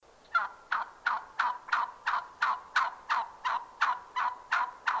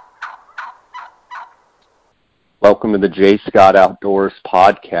welcome to the J. Scott Outdoors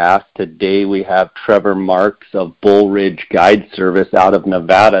podcast. Today we have Trevor Marks of Bull Ridge Guide Service out of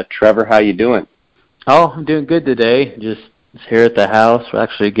Nevada. Trevor, how you doing? Oh, I'm doing good today. Just here at the house. We're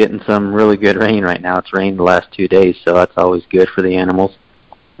actually getting some really good rain right now. It's rained the last 2 days, so that's always good for the animals.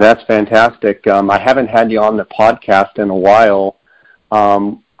 That's fantastic. I haven't had you on the podcast in a while.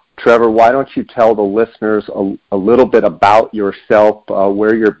 Trevor, why don't you tell the listeners a little bit about yourself,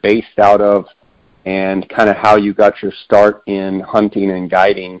 where you're based out of, and kind of how you got your start in hunting and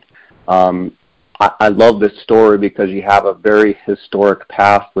guiding. I love this story because you have a very historic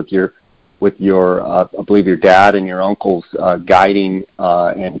past with your I believe your dad and your uncles guiding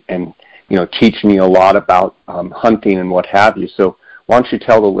and teaching you a lot about hunting and what have you. So why don't you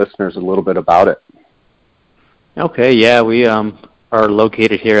tell the listeners a little bit about it? Okay, yeah, we are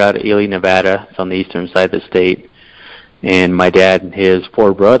located here out of Ely, Nevada. It's on the eastern side of the state. And my dad and his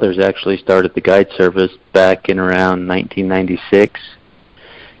 4 brothers actually started the guide service back in around 1996.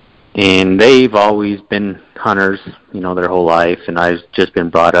 And they've always been hunters, their whole life. And I've just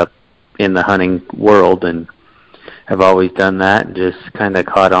been brought up in the hunting world and have always done that and just kind of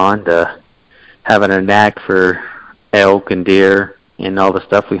caught on to having a knack for elk and deer and all the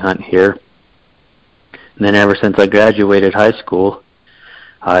stuff we hunt here. And then ever since I graduated high school,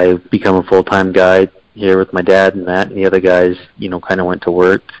 I've become a full-time guide here with my dad and that, and the other guys, kind of went to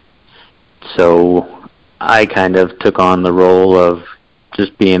work. So I kind of took on the role of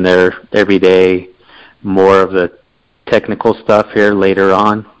just being there every day, more of the technical stuff here later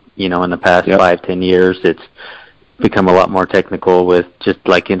on. In the past 5-10 years, it's become a lot more technical with just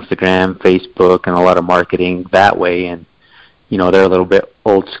like Instagram, Facebook, and a lot of marketing that way. And, they're a little bit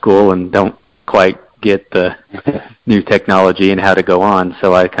old school and don't quite get the new technology and how to go on.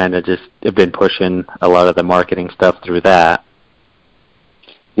 So I kind of just have been pushing a lot of the marketing stuff through that.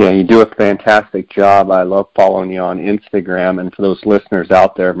 Yeah, you do a fantastic job. I love following you on Instagram. And for those listeners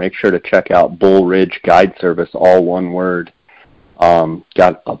out there, make sure to check out Bull Ridge Guide Service, all one word.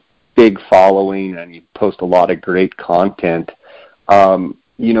 Got a big following, and you post a lot of great content.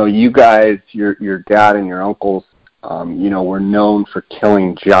 You guys, your dad and your uncles, were known for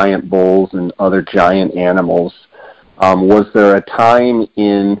killing giant bulls and other giant animals. Was there a time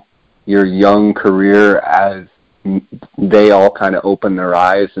in your young career as they all kind of opened their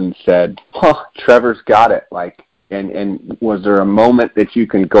eyes and said, Trevor's got it, and was there a moment that you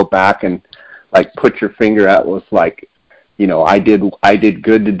can go back and put your finger at, was like, I did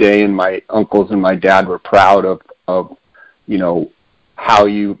good today, and my uncles and my dad were proud of how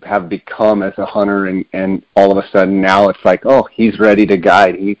you have become as a hunter, and all of a sudden now it's like, he's ready to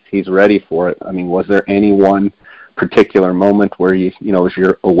guide. He's ready for it. I mean, was there any one particular moment where was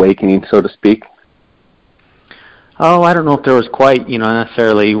your awakening, so to speak? Oh, I don't know if there was quite,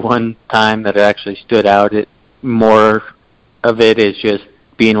 necessarily one time that it actually stood out. More of it is just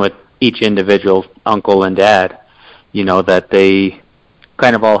being with each individual uncle and dad, that they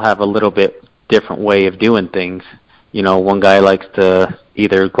kind of all have a little bit different way of doing things. One guy likes to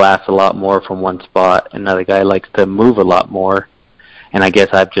either glass a lot more from one spot, another guy likes to move a lot more. And I guess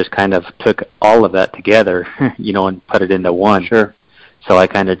I've just kind of took all of that together, and put it into one. Sure. So I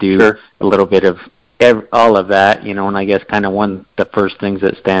kind of do a little bit of all of that, and I guess kind of the first things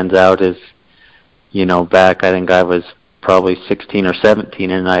that stands out is, back, I think I was probably 16 or 17,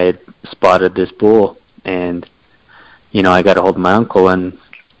 and I had spotted this bull, and, I got a hold of my uncle, and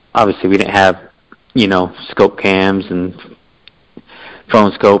obviously we didn't have, scope cams and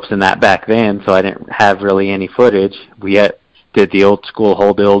phone scopes and that back then, so I didn't have really any footage. We did the old school,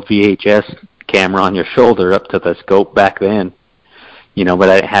 hold the old VHS camera on your shoulder up to the scope back then, but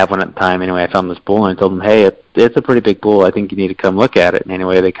I didn't have one at the time. Anyway, I found this bull, and I told them, hey, it's a pretty big bull. I think you need to come look at it. And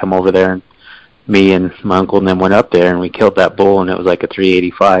anyway, they come over there, and me and my uncle and them went up there, and we killed that bull, and it was like a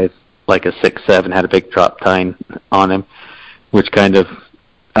 385, like a 6.7, had a big drop tine on him, which kind of,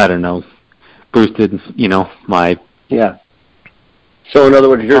 I don't know, boosted, my... Yeah. So in other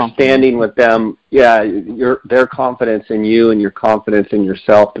words, you're standing with them, their confidence in you and your confidence in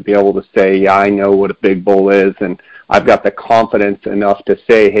yourself to be able to say, yeah, I know what a big bull is, and I've got the confidence enough to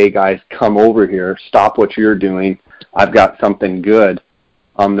say, hey, guys, come over here, stop what you're doing, I've got something good.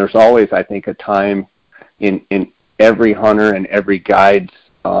 There's always, I think, a time in every hunter and every guide's,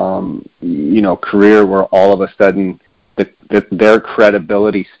 career where all of a sudden their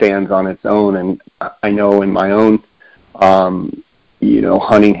credibility stands on its own. And I know in my own,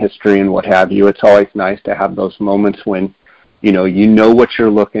 hunting history and what have you, it's always nice to have those moments when, what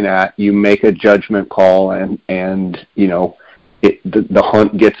you're looking at, you make a judgment call, and the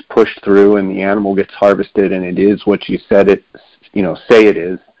hunt gets pushed through and the animal gets harvested, and it is what you said it, say it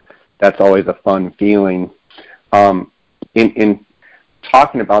is. That's always a fun feeling. In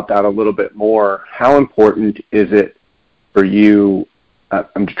talking about that a little bit more, how important is it for you?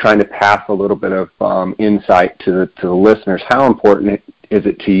 I'm just trying to pass a little bit of insight to the listeners. How important is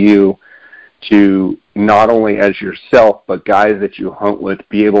it to you to not only as yourself, but guys that you hunt with,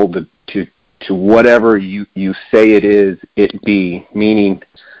 be able to whatever you say it be? Meaning,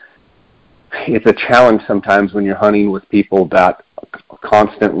 it's a challenge sometimes when you're hunting with people that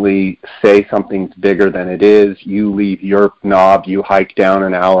constantly say something's bigger than it is. You leave your knob, you hike down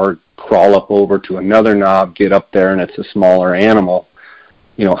an hour, crawl up over to another knob, get up there, and it's a smaller animal.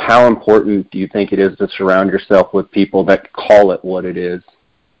 How important do you think it is to surround yourself with people that call it what it is?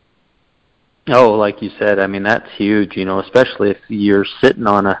 Oh, like you said, I mean, that's huge, especially if you're sitting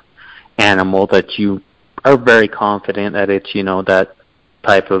on a animal that you are very confident that it's, that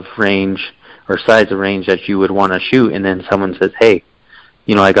type of range or size of range that you would want to shoot, and then someone says, hey,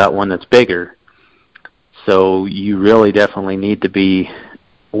 I got one that's bigger. So you really definitely need to be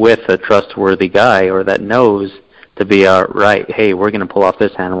with a trustworthy guy or that knows to be right, hey, we're going to pull off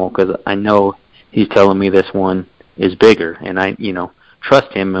this animal because I know he's telling me this one is bigger, and I,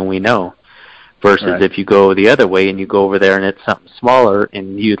 trust him, and we know. Versus right. If you go the other way and you go over there and it's something smaller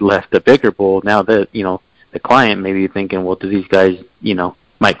and you'd left a bigger bull, now that, the client may be thinking, well, do these guys,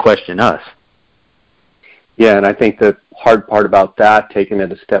 might question us. Yeah, and I think the hard part about that, taking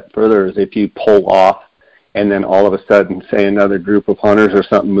it a step further, is if you pull off and then all of a sudden, say, another group of hunters or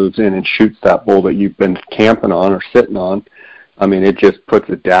something moves in and shoots that bull that you've been camping on or sitting on, I mean, it just puts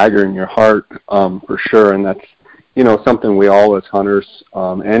a dagger in your heart for sure, and that's, something we all as hunters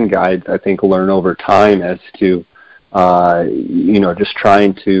and guides, I think, learn over time as to, just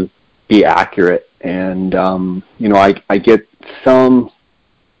trying to be accurate. And, I get some,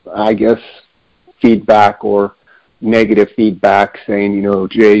 I guess, feedback or negative feedback saying,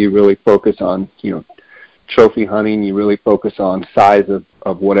 Jay, you really focus on, trophy hunting, you really focus on size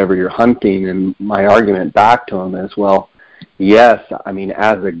of whatever you're hunting. And my argument back to them is, well, yes, I mean,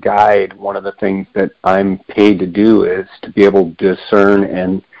 as a guide, one of the things that I'm paid to do is to be able to discern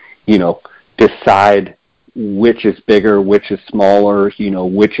and, decide which is bigger, which is smaller,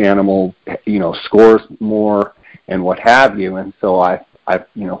 which animal, scores more and what have you. And so I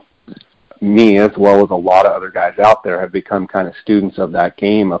me as well as a lot of other guys out there have become kind of students of that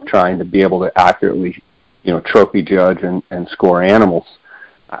game of trying to be able to accurately, trophy judge and score animals.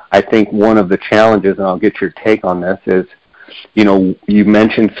 I think one of the challenges, and I'll get your take on this, is, you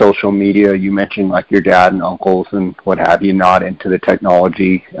mentioned social media, you mentioned like your dad and uncles and what have you, not into the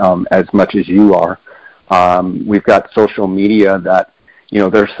technology as much as you are. We've got social media that,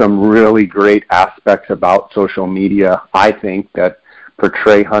 there's some really great aspects about social media, I think, that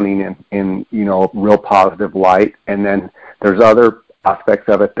portray hunting in a real positive light. And then there's other aspects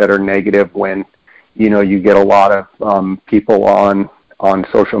of it that are negative when, you get a lot of people on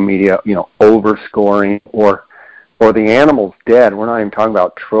social media, overscoring or the animal's dead. We're not even talking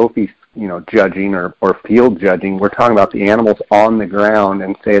about trophy, judging or field judging. We're talking about the animals on the ground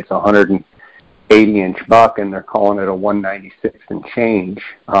and say it's a 180-inch buck and they're calling it a 196 and change.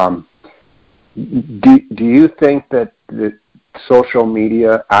 Do you think that social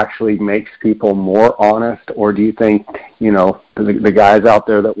media actually makes people more honest, or do you think, the guys out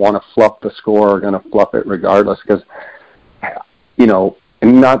there that want to fluff the score are going to fluff it regardless? Because,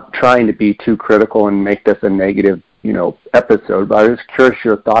 I'm not trying to be too critical and make this a negative, episode, but I was curious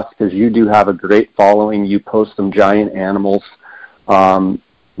your thoughts because you do have a great following. You post some giant animals,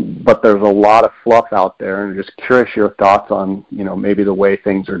 but there's a lot of fluff out there, and just curious your thoughts on, maybe the way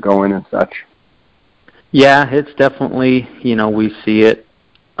things are going and such. Yeah, it's definitely, we see it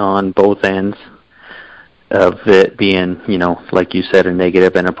on both ends of it being, like you said, a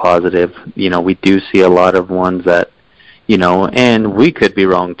negative and a positive. We do see a lot of ones that, and we could be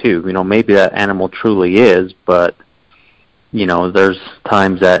wrong too. Maybe that animal truly is, but, there's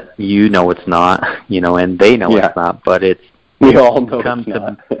times that it's not, and they know it's not, but we all know it's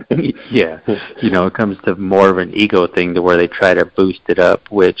not. Yeah, it comes to more of an ego thing to where they try to boost it up,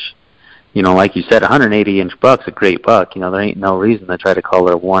 which, like you said, 180-inch buck's a great buck. There ain't no reason to try to call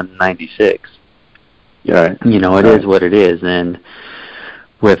it a 196. Yeah. It is what it is. And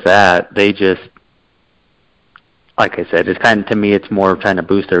with that, they just, like I said, it's kind of, to me, it's more trying to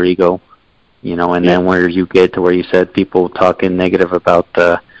boost their ego, and then where you get to where you said people talking negative about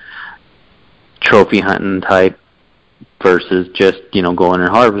the trophy hunting type versus just, going and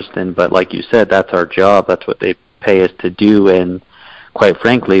harvesting. But like you said, that's our job. That's what they pay us to do. And quite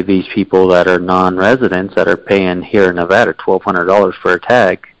frankly, these people that are non-residents that are paying here in Nevada $1,200 for a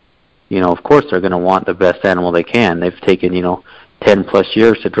tag, of course they're going to want the best animal they can. They've taken, 10 plus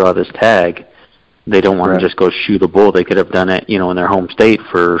years to draw this tag. They don't want to just go shoot a bull. They could have done it, in their home state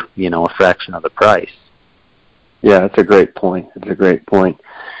for, a fraction of the price. Yeah, that's a great point.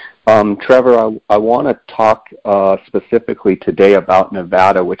 Trevor, I want to talk specifically today about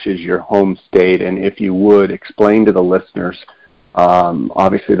Nevada, which is your home state, and if you would explain to the listeners,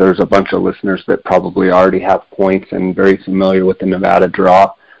 obviously there's a bunch of listeners that probably already have points and very familiar with the Nevada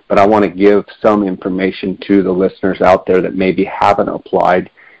draw, but I want to give some information to the listeners out there that maybe haven't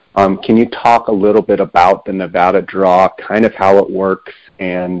applied. Can you talk a little bit about the Nevada draw, kind of how it works,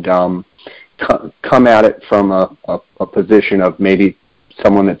 and come at it from a position of maybe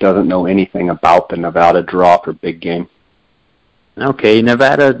someone that doesn't know anything about the Nevada draw for big game? Okay,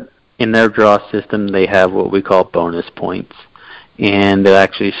 Nevada, in their draw system, they have what we call bonus points, and they'll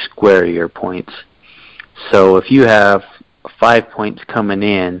actually square your points. So if you have 5 points coming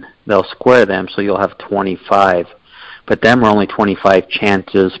in, they'll square them, so you'll have 25. But them are only 25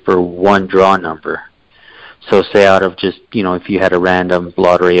 chances for one draw number. So say out of just, if you had a random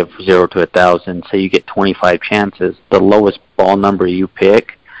lottery of 0 to 1,000, say you get 25 chances, the lowest ball number you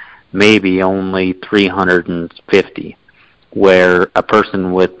pick may be only 350, where a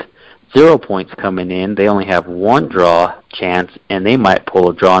person with 0 points coming in, they only have one draw chance, and they might pull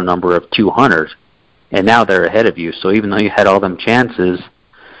a draw number of 200, and now they're ahead of you. So even though you had all them chances,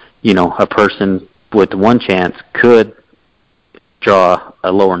 a person with one chance could draw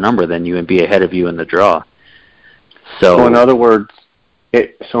a lower number than you and be ahead of you in the draw. So in other words,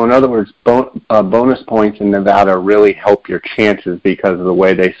 bonus points in Nevada really help your chances because of the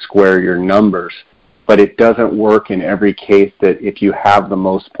way they square your numbers. But it doesn't work in every case that if you have the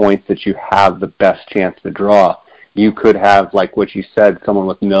most points that you have the best chance to draw. You could have, like what you said, someone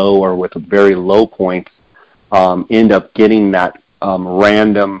with no or with very low points end up getting that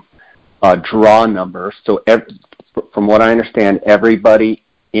random draw number. So from what I understand, everybody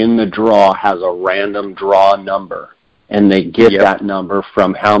in the draw has a random draw number, and they get that number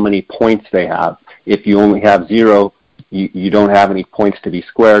from how many points they have. If you only have 0, you don't have any points to be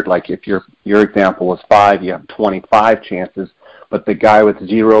squared. Like if your example was 5, you have 25 chances, but the guy with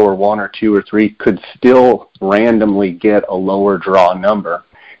 0 or 1 or 2 or 3 could still randomly get a lower draw number.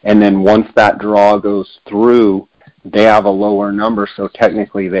 And then once that draw goes through, they have a lower number, so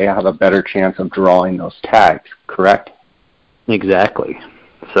technically they have a better chance of drawing those tags, correct? Exactly.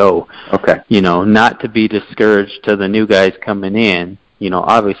 So, not to be discouraged to the new guys coming in,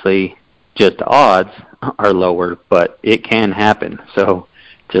 obviously just the odds are lower, but it can happen. So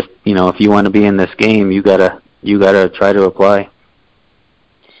just, if you want to be in this game, you gotta try to apply.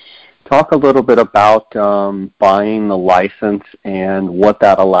 Talk a little bit about buying the license and what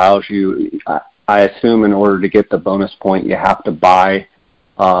that allows you. I assume in order to get the bonus point, you have to buy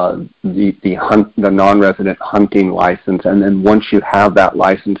the non-resident hunting license, and then once you have that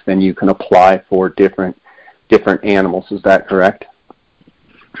license, then you can apply for different animals. Is that correct?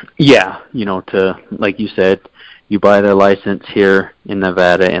 Yeah, to, like you said, you buy their license here in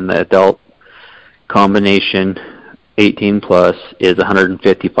Nevada, and the adult combination 18 plus is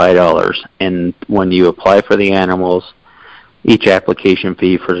 $155, and when you apply for the animals, each application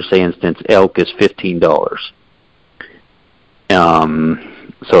fee for, say, instance, elk is $15.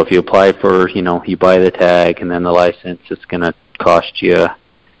 So if you apply for, you buy the tag and then the license, it's going to cost you,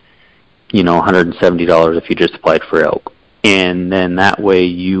 $170 if you just applied for elk. And then that way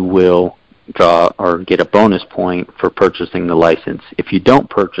you will draw or get a bonus point for purchasing the license. If you don't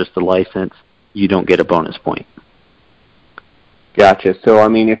purchase the license, you don't get a bonus point. Gotcha. So,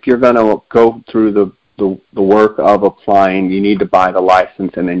 if you're going to go through the work of applying, you need to buy the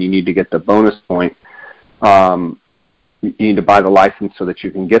license, and then you need to get the bonus point. You need to buy the license so that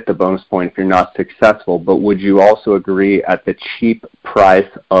you can get the bonus point if you're not successful. But would you also agree at the cheap price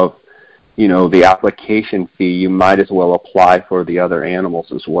of, the application fee, you might as well apply for the other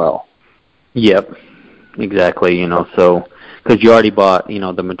animals as well? Yep, exactly. So because you already bought,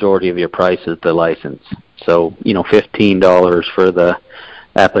 the majority of your price is the license. So, $15 for the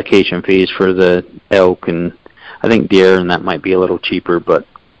application fees for the elk, and I think deer, and that might be a little cheaper, but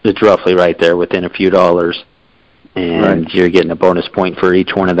it's roughly right there within a few dollars. And you're getting a bonus point for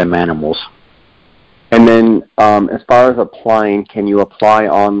each one of them animals. And then as far as applying, can you apply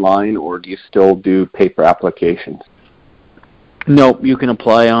online, or do you still do paper applications? Nope, you can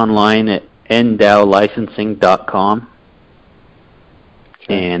apply online at ndowlicensing.com.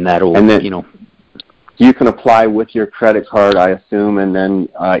 And that'll, you can apply with your credit card, I assume, and then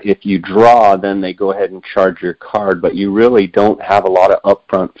if you draw, then they go ahead and charge your card, but you really don't have a lot of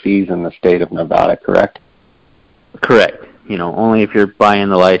upfront fees in the state of Nevada, correct? Correct. Only if you're buying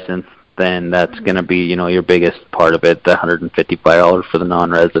the license, then that's going to be, your biggest part of it, the $155 for the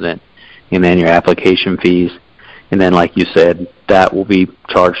non-resident. and then your application fees. And then, like you said, that will be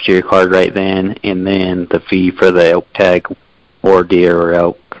charged to your card right then, and then the fee for the elk tag or deer or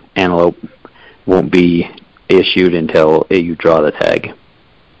elk, antelope won't be issued until you draw the tag.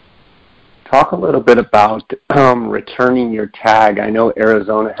 Talk a little bit about returning your tag. I know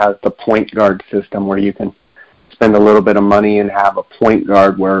Arizona has the point guard system where you can spend a little bit of money and have a point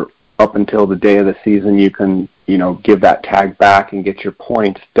guard where up until the day of the season you can, give that tag back and get your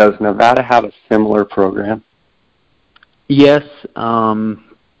points. Does Nevada have a similar program? Yes,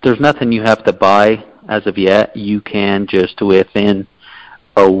 there's nothing you have to buy as of yet. You can just within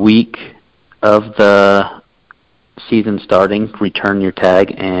a week of the season starting, return your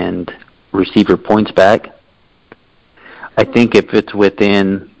tag and receive your points back. I think if it's with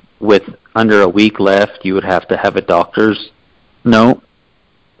under a week left, you would have to have a doctor's note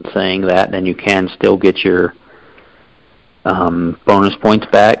saying that, then you can still get your bonus points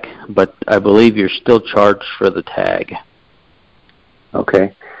back, but I believe you're still charged for the tag.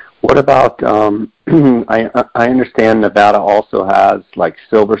 Okay. What about, I understand Nevada also has like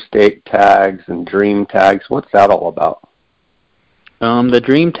Silver State tags and Dream tags. What's that all about? The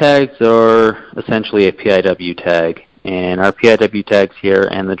Dream tags are essentially a PIW tag, and our PIW tags here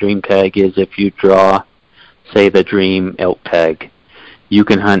and the Dream tag is if you draw, say, the Dream elk tag, you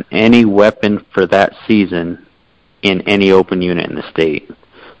can hunt any weapon for that season in any open unit in the state.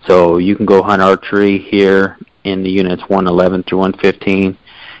 So you can go hunt archery here in the units 111 through 115.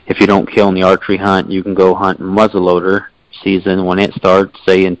 If you don't kill in the archery hunt, you can go hunt muzzleloader season when it starts,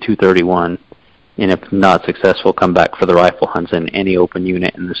 say in 231. And if not successful, come back for the rifle hunts in any open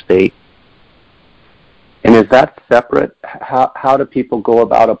unit in the state. And is that separate? How do people go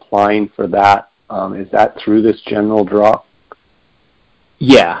about applying for that? Is that through this general draw?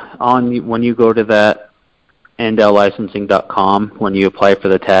 Yeah, when you go to that ndllicensing.com, when you apply for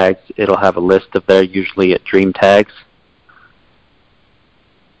the tags, it'll have a list of there, usually at Dream tags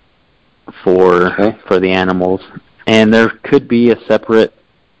for the animals. And there could be a separate,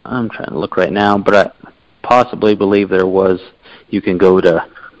 I'm trying to look right now, but I possibly believe there was, you can go to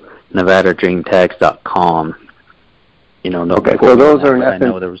nevadadreamtags.com. Okay, so those are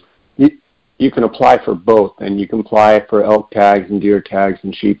nothing. You can apply for both, and you can apply for elk tags and deer tags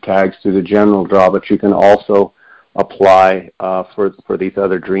and sheep tags through the general draw, but you can also apply for these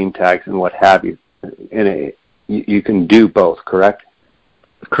other Dream tags and what have you. And you can do both, correct?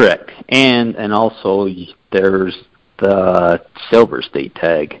 Correct. And also there's the Silver State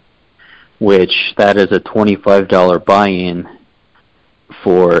tag, which that is a $25 buy-in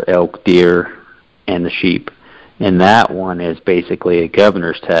for elk, deer, and the sheep. And that one is basically a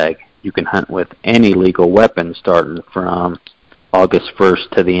governor's tag. You can hunt with any legal weapon starting from August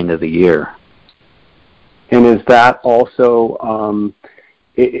 1st to the end of the year. And is that also,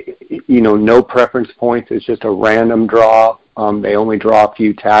 no preference points? It's just a random draw. They only draw a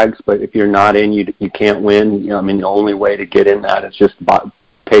few tags, but if you're not in, you can't win. The only way to get in that is just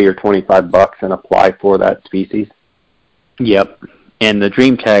pay your $25 and apply for that species. Yep. And the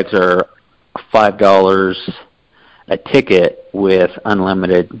Dream tags are $5 a ticket with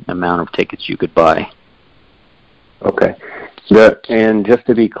unlimited amount of tickets you could buy. Okay. And just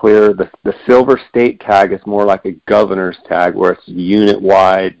to be clear, the Silver State tag is more like a governor's tag where it's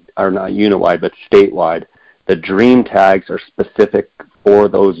unit-wide, or not unit-wide, but statewide. The Dream tags are specific for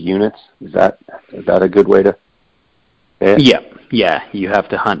those units. Is that a good way to say it? Yeah. You have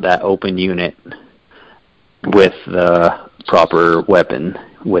to hunt that open unit with the proper weapon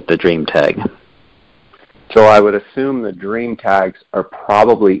with the Dream tag. So I would assume the Dream tags are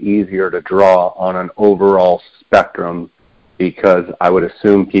probably easier to draw on an overall spectrum, because I would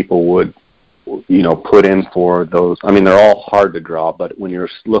assume people would, put in for those. They're all hard to draw, but when you're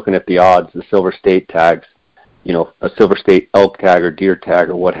looking at the odds, the Silver State tags, a Silver State elk tag or deer tag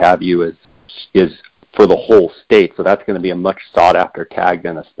or what have you is for the whole state. So that's going to be a much sought after tag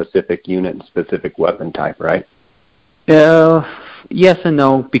than a specific unit and specific weapon type, right? Yes and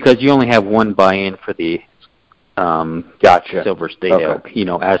no, because you only have one buy-in for the Gotcha. Silver State elk,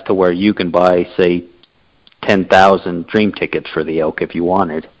 as to where you can buy, say, 10,000 Dream tickets for the elk if you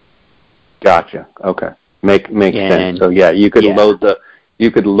wanted. Gotcha. Okay. Makes sense. So you could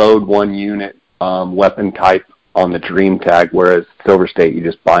load one unit weapon type on the Dream tag, whereas Silver State you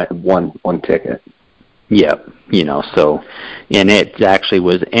just buy one ticket. Yep. And it actually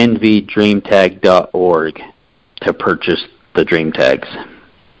was nvdreamtag.org to purchase the Dream tags.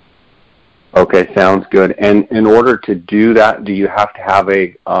 Okay, sounds good. And in order to do that, do you have to have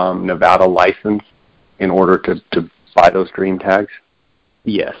a Nevada license in order to buy those Dream tags?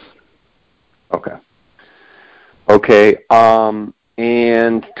 Yes. Okay.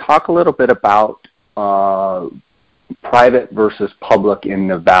 and talk a little bit about private versus public in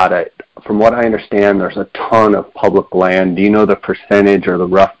Nevada. From what I understand, there's a ton of public land. Do you know the percentage or the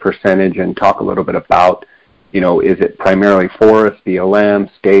rough percentage? And talk a little bit about, is it primarily forest, BLM,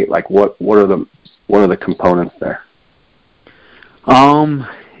 state? Like, what are the components there?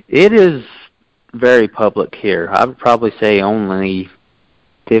 It is very public here. I would probably say only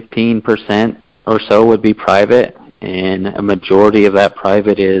 15% or so would be private, and a majority of that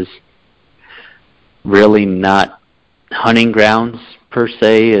private is really not hunting grounds per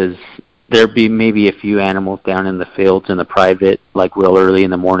se. Is there'd be maybe a few animals down in the fields in the private, like real early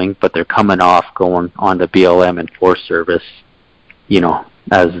in the morning, but they're coming off, going on to BLM and Forest Service,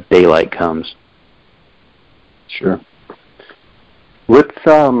 as daylight comes. Sure.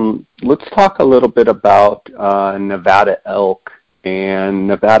 Let's talk a little bit about Nevada elk. And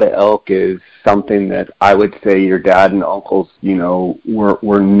Nevada elk is something that I would say your dad and uncles,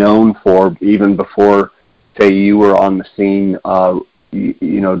 were known for even before, say, you were on the scene,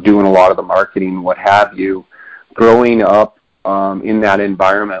 doing a lot of the marketing, what have you. Growing up in that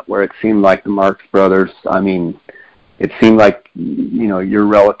environment where it seemed like the Marx Brothers, it seemed like, your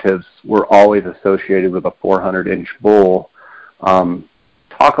relatives were always associated with a 400-inch bull.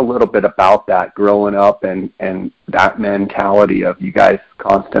 Talk a little bit about that growing up and that mentality of you guys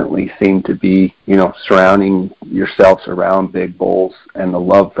constantly seem to be, surrounding yourselves around big bulls and the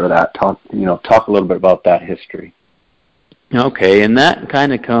love for that. Talk a little bit about that history. Okay, and that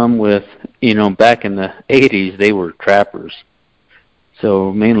kind of come with, back in the 80s, they were trappers.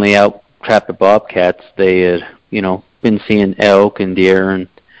 So mainly out trapping bobcats. They had, been seeing elk and deer, and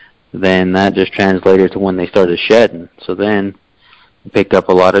then that just translated to when they started shedding. So then picked up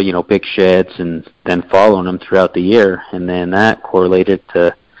a lot of, big sheds and then following them throughout the year. And then that correlated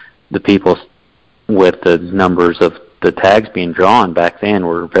to the people with the numbers of the tags being drawn back then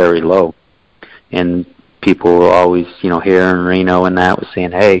were very low. And people always, here in Reno and that was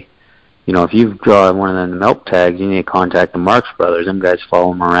saying, hey, if you draw one of them milk tags, you need to contact the Marx Brothers. Them guys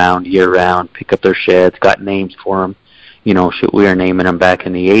follow them around year round, pick up their sheds, got names for them. We were naming them back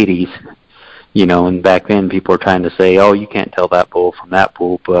in the 80s. And back then people were trying to say, oh, you can't tell that bull from that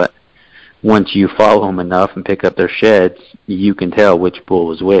bull, but once you follow them enough and pick up their sheds, you can tell which bull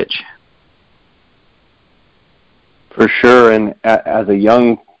was which. For sure, and as a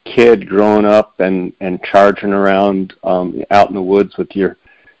young kid growing up and charging around out in the woods with your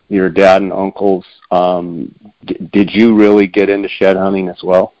dad and uncles, did you really get into shed hunting as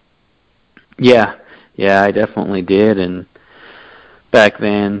well? Yeah, I definitely did, and back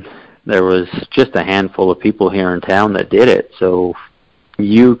then there was just a handful of people here in town that did it, so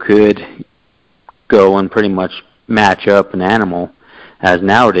you could go and pretty much match up an animal. As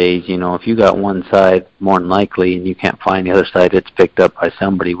nowadays, if you got one side, more than likely, and you can't find the other side, it's picked up by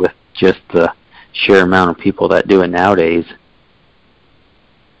somebody with just the sheer amount of people that do it nowadays.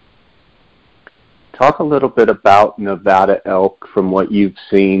 Talk a little bit about Nevada elk from what you've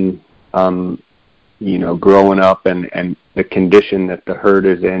seen, growing up and the condition that the herd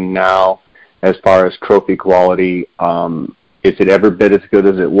is in now as far as trophy quality. Is it every bit as good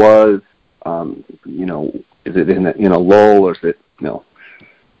as it was? Is it in a lull, or is it,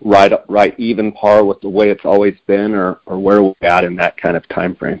 right even par with the way it's always been, or where are we at in that kind of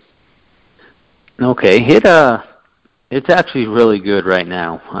time frame? Okay, it's actually really good right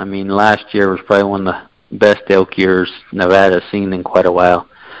now. Last year was probably one of the best elk years Nevada's seen in quite a while.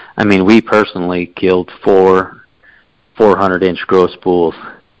 We personally killed 4 400-inch gross bulls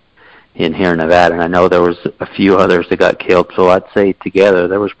in here in Nevada, and I know there was a few others that got killed, so I'd say together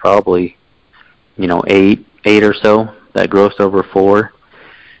there was probably, 8 or so that grossed over 4.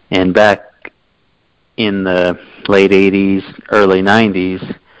 And back in the late 80s, early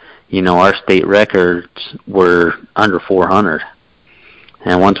 90s, our state records were under 400.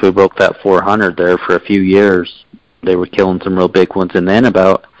 And once we broke that 400 there for a few years, they were killing some real big ones. And then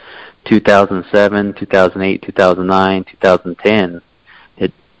about 2007, 2008, 2009, 2010,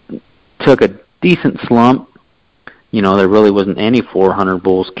 it took a decent slump. There really wasn't any 400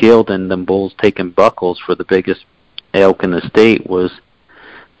 bulls killed, and them bulls taking buckles for the biggest elk in the state was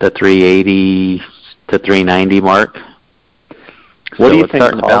the 380 to 390 mark. What do you it's think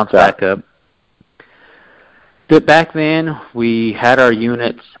starting to bounce back up. But back then, we had our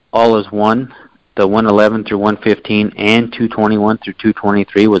units all as one. The 111 through 115 and 221 through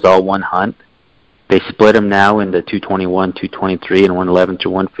 223 was all one hunt. They split them now into 221, 223, and 111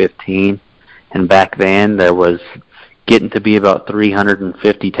 through 115. And back then, there was getting to be about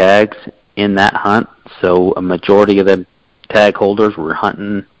 350 tags in that hunt. So a majority of the tag holders were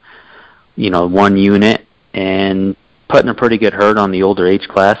hunting, one unit, and putting a pretty good herd on the older age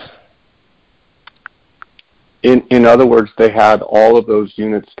class. In other words, they had all of those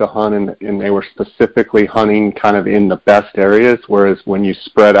units to hunt, and they were specifically hunting kind of in the best areas. Whereas when you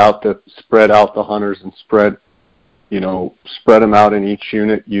spread out the hunters and spread them out in each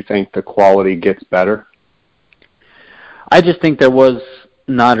unit, you think the quality gets better? I just think there was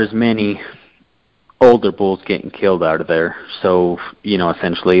not as many older bulls getting killed out of there. So,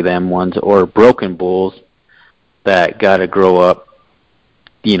 essentially them ones, or broken bulls that got to grow up,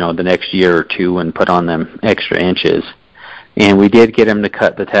 the next year or two and put on them extra inches. And we did get them to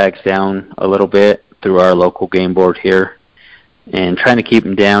cut the tags down a little bit through our local game board here, and trying to keep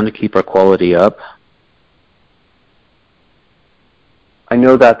them down to keep our quality up. I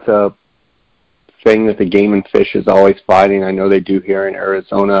know that's a thing that the Game and Fish is always fighting. I know they do here in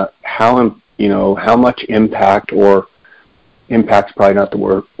Arizona. How much impact, or impact's probably not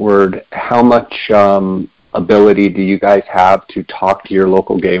the word, how much ability do you guys have to talk to your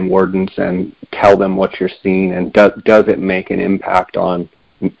local game wardens and tell them what you're seeing, and does it make an impact on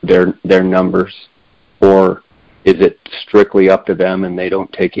their numbers, or is it strictly up to them and they don't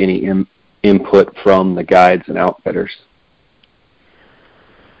take any input from the guides and outfitters?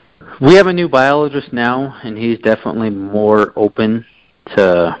 We have a new biologist now, and he's definitely more open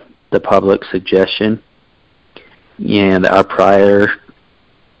to the public suggestion. And our prior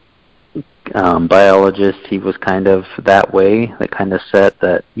biologist, he was kind of that way, that kind of set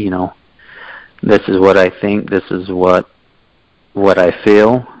that, this is what I think, this is what I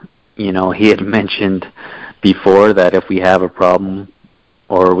feel. He had mentioned before that if we have a problem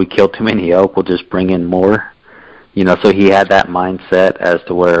or we kill too many elk, we'll just bring in more. So he had that mindset, as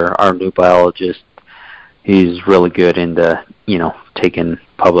to where our new biologist, he's really good into, taking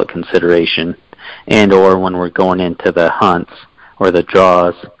public consideration. And or when we're going into the hunts or the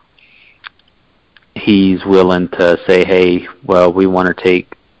draws, he's willing to say, hey, well, we want to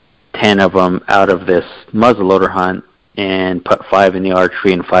take 10 of them out of this muzzleloader hunt and put 5 in the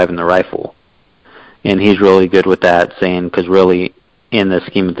archery and 5 in the rifle. And he's really good with that, saying, because really, in the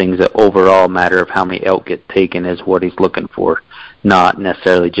scheme of things, the overall matter of how many elk get taken is what he's looking for, not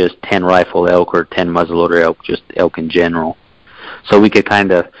necessarily just 10 rifle elk or 10 muzzleloader elk, just elk in general. So we could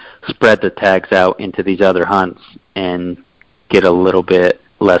kind of spread the tags out into these other hunts and get a little bit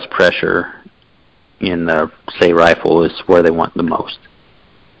less pressure in the, say, rifle is where they want the most.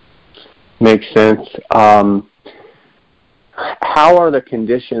 Makes sense. How are the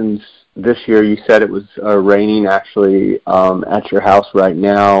conditions this year? You said it was raining actually at your house right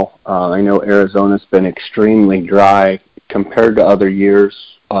now. I know Arizona's been extremely dry compared to other years.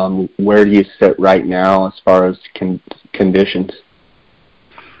 Where do you sit right now as far as conditions?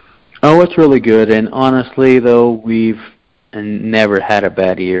 Oh, it's really good. And honestly, though, we've never had a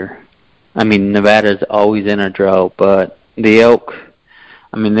bad year. I mean, Nevada's always in a drought, but the elk,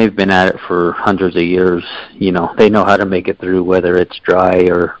 they've been at it for hundreds of years. They know how to make it through, whether it's dry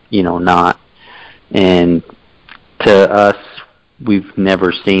or, not. And to us, we've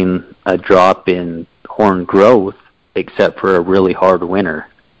never seen a drop in horn growth except for a really hard winter.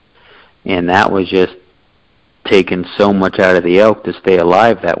 And that was just taking so much out of the elk to stay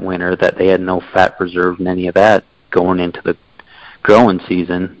alive that winter that they had no fat reserve and any of that going into the growing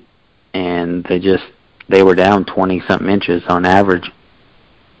season. And they were down 20-something inches on average.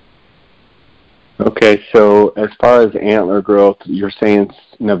 Okay, so as far as antler growth, you're saying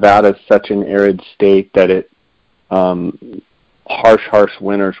Nevada's such an arid state that it harsh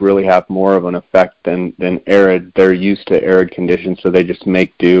winters really have more of an effect than arid. They're used to arid conditions, so they just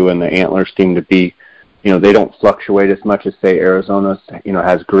make do, and the antlers seem to be, they don't fluctuate as much as, say, Arizona,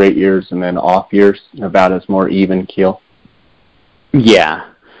 has great years and then off years. Nevada's more even keel. Yeah.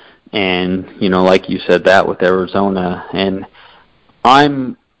 And, like you said that with Arizona, and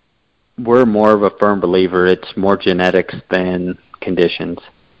we're more of a firm believer it's more genetics than conditions.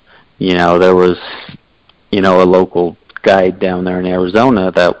 There was, a local guide down there in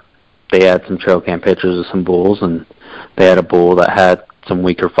Arizona that they had some trail cam pictures of some bulls, and they had a bull that had some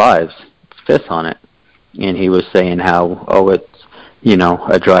weaker 5s, 5th on it. And he was saying how, it's,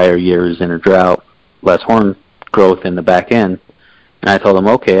 a drier years in a drought, less horn growth in the back end. And I told him,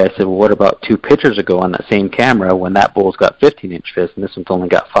 okay. I said, well, what about 2 pictures ago on that same camera when that bull's got 15-inch fists and this one's only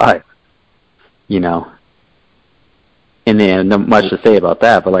got 5? And then not much to say about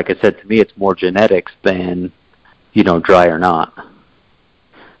that, but like I said, to me, it's more genetics than, dry or not.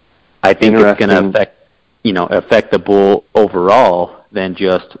 I think it's going to affect the bull overall than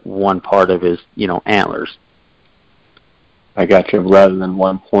just one part of his, antlers. I got you, rather than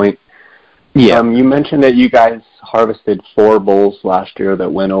one point. Yeah. You mentioned that you guys harvested 4 bulls last year that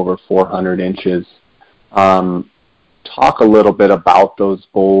went over 400 inches. talk a little bit about those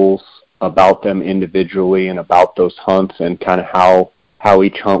bulls, about them individually, and about those hunts, and kind of how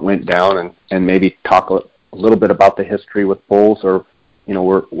each hunt went down, and maybe talk a little bit about the history with bulls, or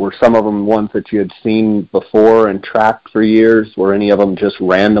were some of them ones that you had seen before and tracked for years? Were any of them just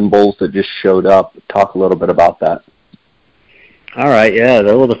random bulls that just showed up? Talk a little bit about that. All right, yeah.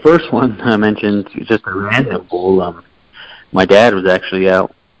 Well, the first one I mentioned was just a random bull. My dad was actually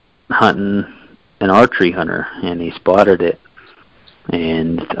out hunting an archery hunter, and he spotted it.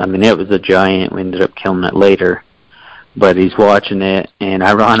 And, I mean, it was a giant. We ended up killing it later. But he's watching it, and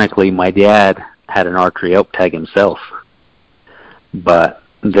ironically, my dad had an archery elk tag himself. But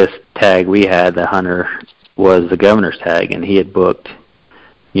this tag we had, the hunter, was the governor's tag, and he had booked,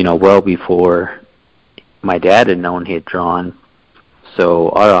 well before my dad had known he had drawn. So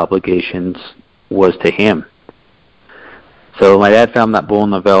our obligations was to him. So my dad found that bull in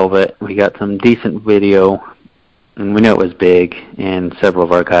the velvet. We got some decent video, and we knew it was big, and several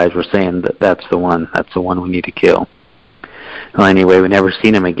of our guys were saying that that's the one we need to kill. Well, anyway, we never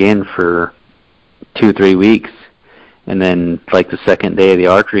seen him again for 2-3 weeks. And then, like the second day of the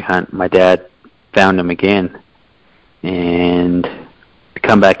archery hunt, my dad found him again, and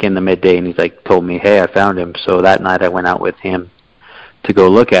come back in the midday, and he's like, told me, hey, I found him. So that night I went out with him to go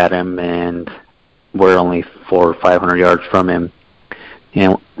look at him, and we're only 400 or 500 yards from him.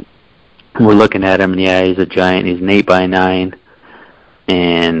 We're looking at him, and yeah, he's a giant. He's an 8x9,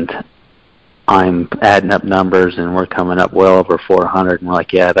 and I'm adding up numbers, and we're coming up well over 400, and we're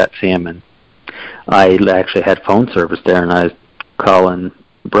like, yeah, that's him. And I actually had phone service there, and I was calling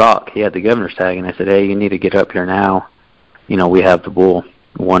Brock. He had the governor's tag, and I said, hey, you need to get up here now. We have the bull,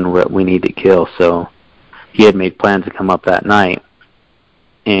 one we need to kill. So he had made plans to come up that night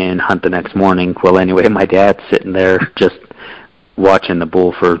and hunt the next morning. Well, anyway, my dad's sitting there just watching the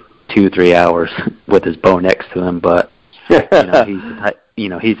bull for 2-3 hours with his bow next to him. But,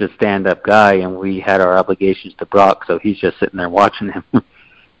 he's a stand-up guy, and we had our obligations to Brock, so he's just sitting there watching him.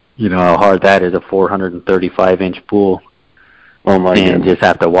 You know how hard that is, a 435-inch bull. Oh, my goodness. And just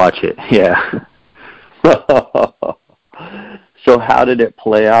have to watch it, yeah. So how did it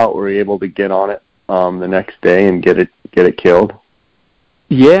play out? Were you able to get on it the next day and get it killed?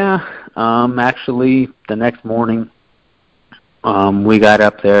 Yeah, actually, the next morning, we got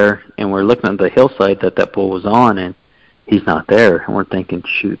up there, and we're looking at the hillside that bull was on, and he's not there. And we're thinking,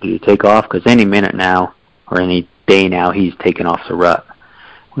 shoot, did he take off? Because any minute now, or any day now, he's taking off the rut.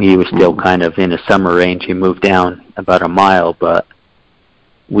 He was still kind of in a summer range. He moved down about a mile, but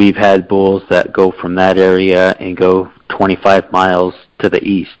we've had bulls that go from that area and go 25 miles to the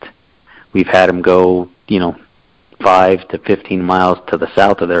east. We've had them go, 5 to 15 miles to the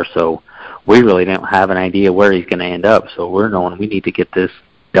south of there, so we really don't have an idea where he's going to end up. So we're knowing we need to get this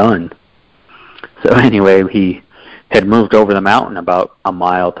done. So anyway, he had moved over the mountain about a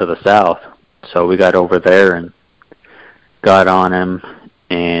mile to the south. So we got over there and got on him,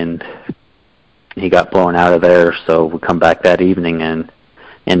 and he got blown out of there. So we come back that evening and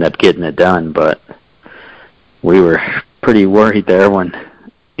end up getting it done. But we were pretty worried there when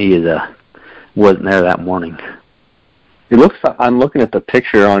he wasn't there that morning. It looks like, I'm looking at the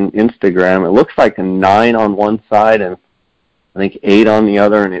picture on Instagram, it looks like a 9 on one side and I think 8 on the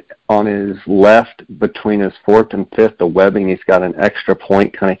other, and on his left between his 4th and 5th, the webbing, he's got an extra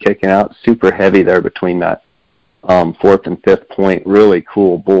point kind of kicking out. Super heavy there between that 4th and 5th point. Really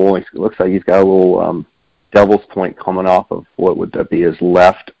cool bull. It looks like he's got a little devil's point coming off of what would that be, his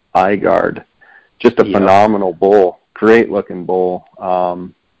left eye guard. Just a phenomenal bull. Great looking bull.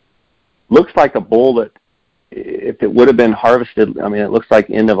 Looks like a bull that, if it would have been harvested, I mean, it looks like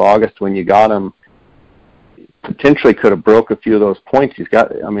end of August when you got him, potentially could have broke a few of those points. He's got,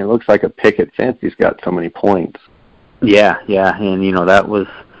 I mean, it looks like a picket fence. He's got so many points. Yeah, and, that was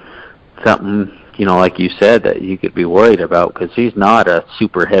something, like you said, that you could be worried about, because he's not a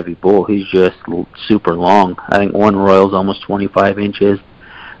super heavy bull. He's just super long. I think one royal's almost 25 inches.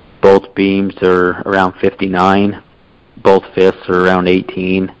 Both beams are around 59. Both fifths are around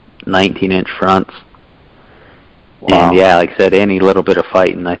 18, 19-inch fronts. Wow. And, yeah, like I said, any little bit of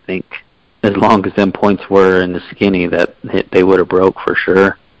fighting, I think, as long as them points were in the skinny, that they would have broke for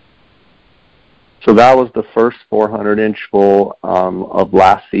sure. So that was the first 400-inch bull of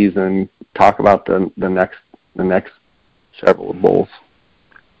last season. Talk about the next several bulls.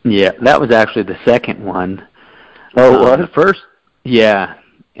 Yeah, that was actually the second one. Oh, what? The first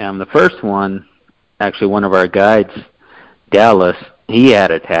one, actually one of our guides, Dallas, he had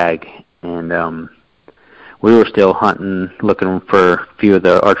a tag, and we were still hunting, looking for a few of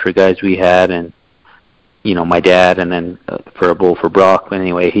the archery guys we had, and, my dad, and then for a bull for Brock. But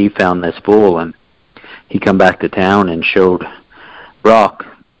anyway, he found this bull, and he come back to town and showed Brock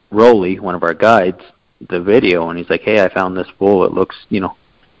Rowley, one of our guides, the video, and he's like, hey, I found this bull. It looks,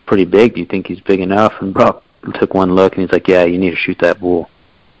 pretty big. Do you think he's big enough? And Brock took one look, and he's like, yeah, you need to shoot that bull.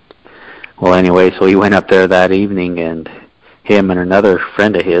 Well, anyway, so he went up there that evening, and him and another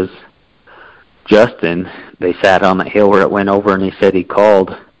friend of his, Justin, they sat on the hill where it went over, and he said he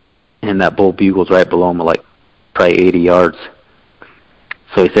called, and that bull bugles right below him, like probably 80 yards.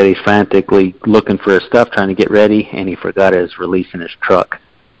 So he said he's frantically looking for his stuff, trying to get ready, and he forgot his release in his truck.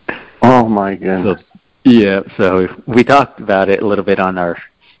 Oh, my goodness. So we talked about it a little bit on our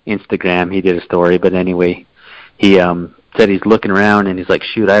Instagram. He did a story, but anyway, he said he's looking around, and he's like,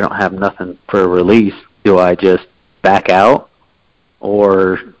 shoot, I don't have nothing for a release. Do I just back out,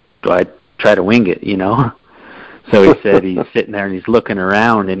 or do I try to wing it, So he said he's sitting there, and he's looking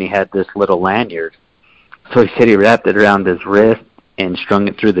around, and he had this little lanyard. So he said he wrapped it around his wrist and strung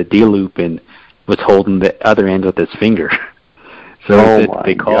it through the D-loop and was holding the other end with his finger. So he said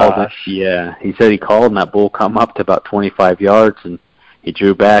they called. Yeah, he said he called, and that bull come up to about 25 yards, and he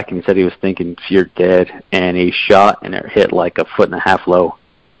drew back, and he said he was thinking, you're dead. And he shot, and it hit like 1.5 feet low.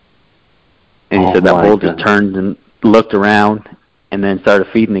 And he said that bull just turned and looked around and then started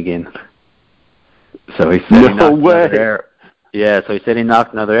feeding again. So he said he knocked another arrow. Yeah, so he said he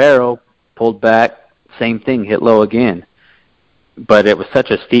knocked another arrow, pulled back, same thing, hit low again. But it was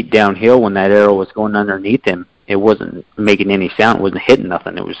such a steep downhill when that arrow was going underneath him, it wasn't making any sound. It wasn't hitting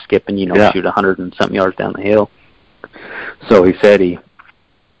nothing. It was skipping, shoot 100 and something yards down the hill. So he said he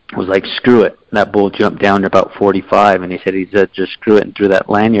was like, screw it. That bull jumped down to about 45, and he said just screw it and threw that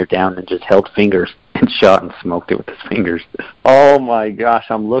lanyard down and just held fingers and shot and smoked it with his fingers. Oh, my gosh.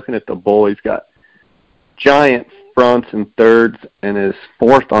 I'm looking at the bull. He's got giant fronts and thirds, and his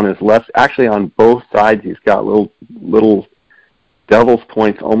fourth on his left. Actually, on both sides, he's got little devil's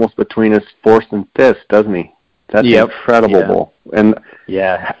points almost between his fourth and fifth, doesn't he? That's incredible bull. And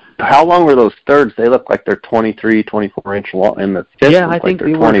how long were those thirds? They look like they're 23, 24 inch long, and the fifth I think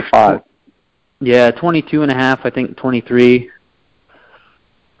they're 25. 22 and a half, I think 23,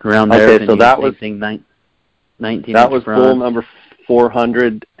 around there. Okay, so that was 19. That was bull number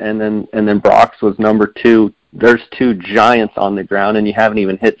 400, and then Brock's was number 2. There's 2 giants on the ground, and you haven't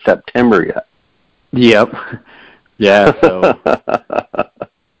even hit September yet. Yep. Yeah. So,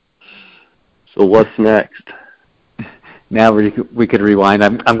 so what's next? Now we could rewind.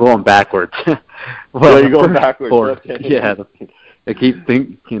 I'm going backwards. Well, you're going backwards. Okay. Yeah, I keep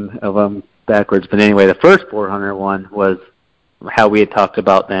thinking of backwards. But anyway, the first 400 one was how we had talked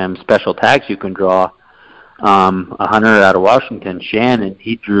about them special tags you can draw. A hunter out of Washington, Shannon,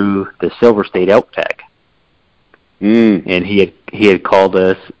 he drew the Silver State elk tag. And he had called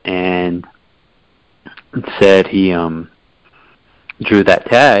us and said he drew that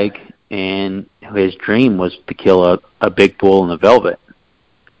tag, and his dream was to kill a big bull in the velvet.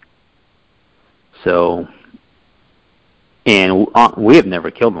 So, and we have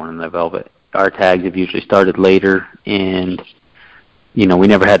never killed one in the velvet. Our tags have usually started later, and we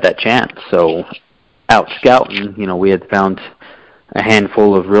never had that chance. So, out scouting, we had found a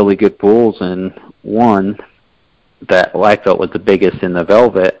handful of really good bulls, and one that I felt was the biggest in the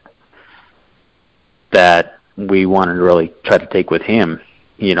velvet that we wanted to really try to take with him.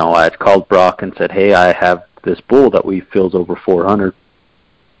 I had called Brock and said, hey, I have this bull that we fill's over 400,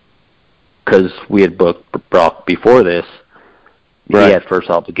 because we had booked Brock before this. Right. He had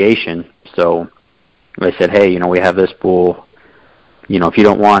first obligation. So I said, hey, we have this bull. If you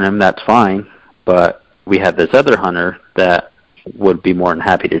don't want him, that's fine. But we have this other hunter that would be more than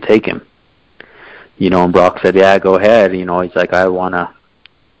happy to take him. And Brock said, yeah, go ahead. He's like, I want to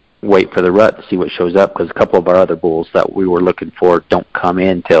wait for the rut to see what shows up, because a couple of our other bulls that we were looking for don't come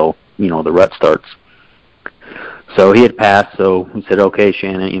in till, the rut starts. So he had passed, so we said, okay,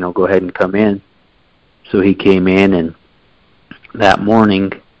 Shannon, go ahead and come in. So he came in, and that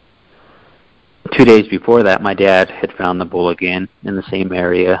morning, 2 days before that, my dad had found the bull again in the same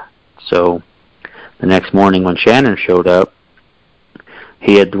area. So the next morning when Shannon showed up,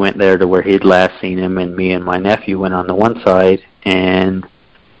 he had went there to where he'd last seen him, and me and my nephew went on the one side, and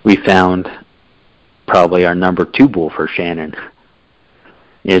we found probably our number 2 bull for Shannon.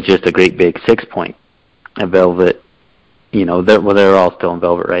 It's just a great big 6-point, a velvet. They're all still in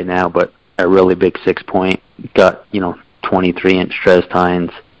velvet right now, but a really big 6-point. Got 23-inch Tres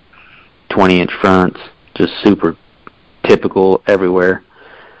tines, 20-inch fronts, just super typical everywhere.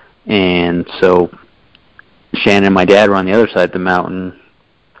 And so Shannon and my dad were on the other side of the mountain,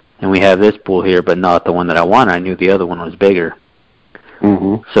 and we have this bull here, but not the one that I wanted. I knew the other one was bigger.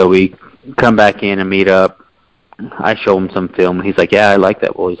 Mm-hmm. So we come back in and meet up. I show him some film, and he's like, yeah, I like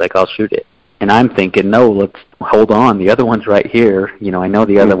that bull. He's like, I'll shoot it. And I'm thinking, no, let's hold on. The other one's right here. I know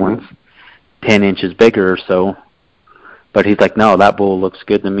the other one's 10 inches bigger or so. But he's like, no, that bull looks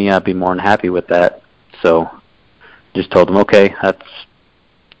good to me. I'd be more than happy with that. So just told him, okay, that's,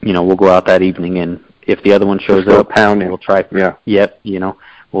 we'll go out that evening, and if the other one shows up, we'll try. Yeah. Yep,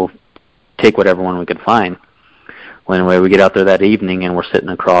 we'll take whatever one we can find. Well, anyway, we get out there that evening, and we're sitting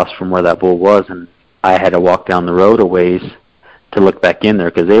across from where that bull was, and I had to walk down the road a ways to look back in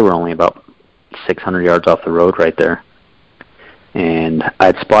there because they were only about 600 yards off the road right there. And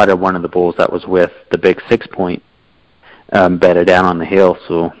I'd spotted one of the bulls that was with the big 6-point bedded down on the hill,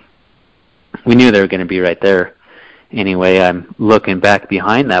 so we knew they were going to be right there. Anyway, I'm looking back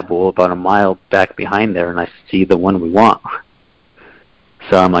behind that bull, about a mile back behind there, and I see the one we want.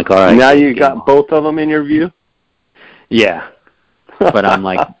 So I'm like, all right. Now you got both of them in your view? Yeah. But I'm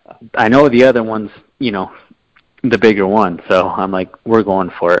like, I know the other one's, the bigger one, so I'm like, we're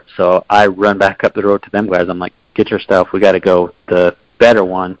going for it. So I run back up the road to them guys. I'm like, get your stuff. We got to go. The better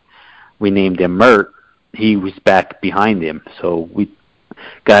one, we named him Mert. He was back behind him. So we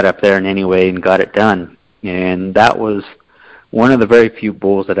got up there and got it done. And that was one of the very few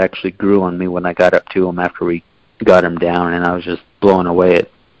bulls that actually grew on me when I got up to him after we got him down, and I was just blown away at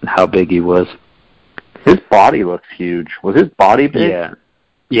how big he was. His body looks huge. Was his body big?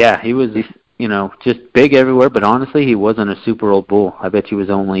 Yeah, he was, just big everywhere, but honestly, he wasn't a super old bull. I bet he was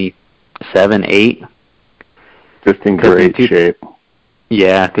only 7, 8. Just in great shape.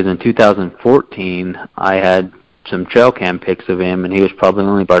 Yeah, because in 2014, I had some trail cam pics of him, and he was probably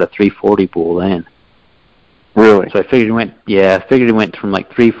only about a 340 bull then. Really? So I figured he went from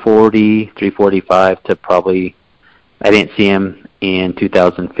like 340, 345 to probably, I didn't see him in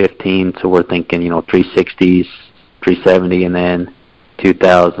 2015, so we're thinking, 360s, 370, and then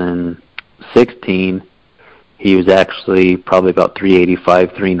 2016, he was actually probably about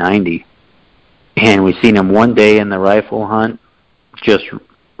 385, 390. And we seen him one day in the rifle hunt, just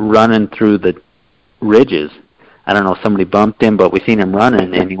running through the ridges. I don't know, somebody bumped him, but we seen him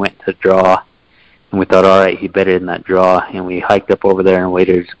running, and he went to draw. And we thought, all right, he bedded in that draw. And we hiked up over there and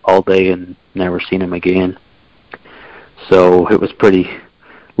waited all day and never seen him again. So it was pretty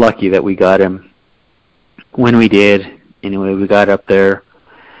lucky that we got him when we did. Anyway, we got up there.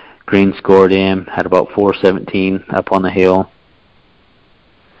 Green scored him, had about 417 up on the hill.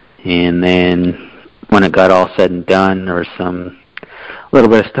 And then when it got all said and done, there was a little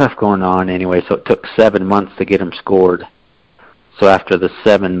bit of stuff going on anyway, so it took 7 months to get him scored. So after the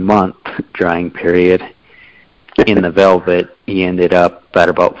 7-month drying period in the velvet, he ended up at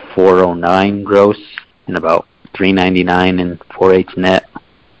about 409 gross and about 399 and 4/8 net.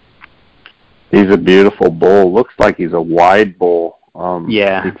 He's a beautiful bull. Looks like he's a wide bull.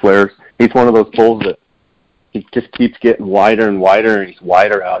 Yeah. He flares. He's one of those bulls that he just keeps getting wider and wider, and he's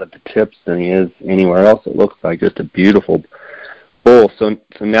wider out at the tips than he is anywhere else. It looks like just a beautiful bull. So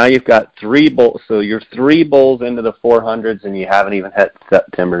now you've got 3 bulls. So you're 3 bulls into the 400s, and you haven't even hit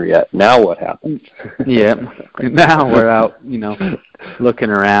September yet. Now what happens? Yeah. Now we're out, looking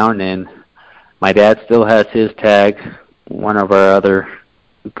around, and my dad still has his tag. One of our other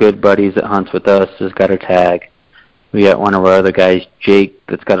good buddies that hunts with us has got a tag. We got one of our other guys, Jake,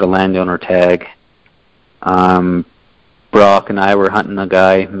 that's got a landowner tag. Brock and I were hunting a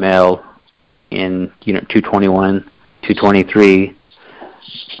guy, Mel, in unit 221, 223.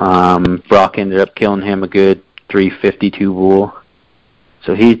 Brock ended up killing him a good 352 bull.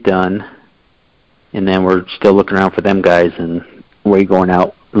 So he's done. And then we're still looking around for them guys, and we're going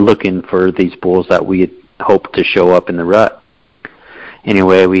out looking for these bulls that we had hoped to show up in the rut.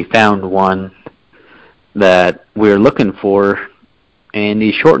 Anyway, we found one that we were looking for, and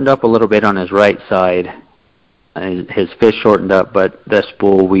he shortened up a little bit on his right side. His fist shortened up, but this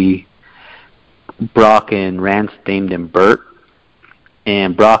bull, Brock and Rance named him Bert,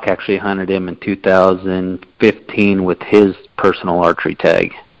 and Brock actually hunted him in 2015 with his personal archery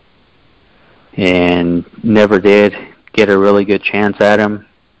tag, and never did get a really good chance at him.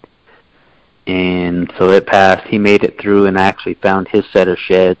 And so it passed. He made it through and actually found his set of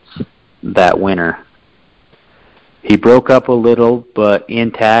sheds that winter. He broke up a little, but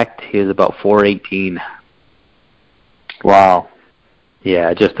intact. He was about 418. Wow.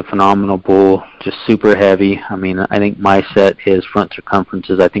 Yeah, just a phenomenal bull, just super heavy. I mean, I think my set, his front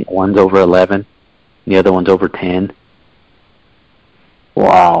circumference is, I think one's over 11, the other one's over 10.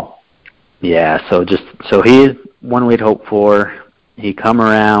 Wow. Yeah, so he is one we'd hope for. He come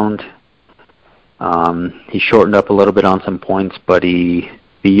around. He shortened up a little bit on some points, but the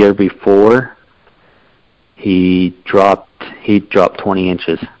year before, he dropped 20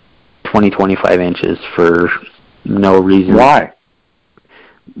 inches, 25 inches for no reason. Why?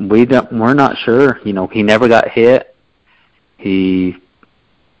 we're not sure. You know, he never got hit. He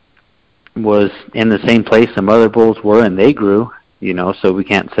was in the same place some other bulls were, and they grew. You know, so we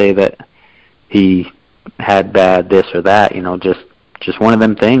can't say that he had bad this or that. You know, just one of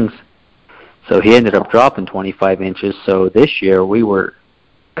them things. So he ended up dropping 25 inches. So this year we were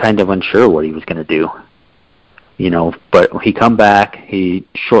kind of unsure what he was going to do. You know, but he come back. He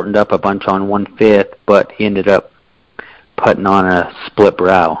shortened up a bunch on 1/5, but he ended up putting on a split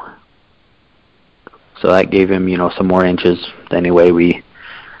brow. So that gave him, you know, some more inches. Anyway, we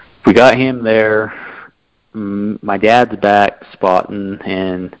got him there. My dad's back spotting,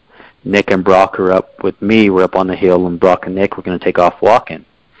 and Nick and Brock are up with me. We're up on the hill, and Brock and Nick were going to take off walking.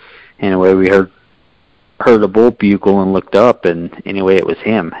 Anyway, we heard a bull bugle and looked up, and anyway, it was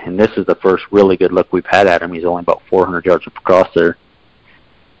him. And this is the first really good look we've had at him. He's only about 400 yards up across there.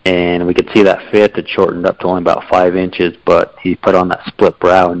 And we could see that fit had shortened up to only about 5 inches, but he put on that split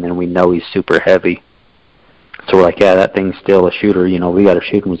brow, and then we know he's super heavy. So we're like, yeah, that thing's still a shooter. You know, we got to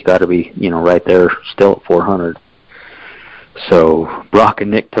shoot him. He's got to be, you know, right there still at 400. So Brock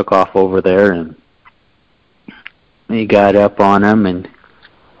and Nick took off over there, and he got up on him and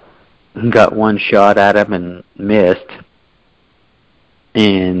got one shot at him and missed.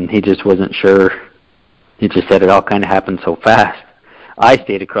 And he just wasn't sure. He just said it all kind of happened so fast. I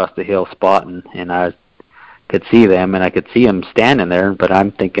stayed across the hill spotting, and I could see them, and I could see them standing there, but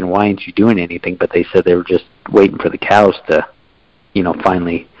I'm thinking, why aren't you doing anything? But they said they were just waiting for the cows to, you know,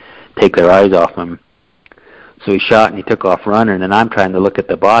 finally take their eyes off him. So he shot, and he took off running, and I'm trying to look at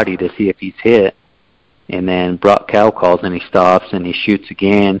the body to see if he's hit. And then Brock Cow calls, and he stops, and he shoots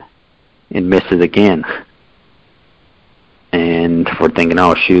again and misses again. And we're thinking,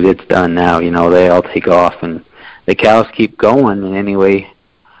 oh, shoot, it's done now. You know, they all take off, and the cows keep going. And anyway,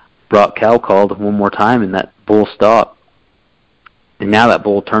 Brock Cow called one more time, and that bull stopped. And now that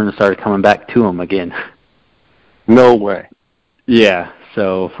bull turned and started coming back to him again. No way. Yeah,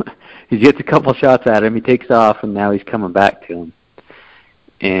 so he gets a couple shots at him. He takes off, and now he's coming back to him.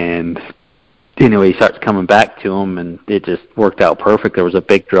 And anyway, he starts coming back to him, and it just worked out perfect. There was a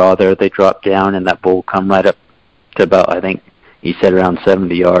big draw there. They dropped down, and that bull come right up to about, I think he said around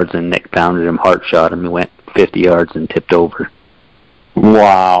 70 yards, and Nick pounded him, heart shot him. He went 50 yards and tipped over.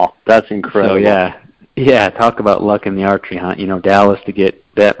 Wow, that's incredible. So yeah, talk about luck in the archery hunt. You know, Dallas to get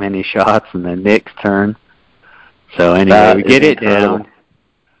that many shots, and then Nick's turn. So anyway, we get it down.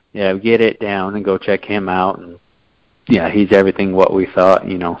 Yeah, we get it down and go check him out. And yeah, he's everything what we thought.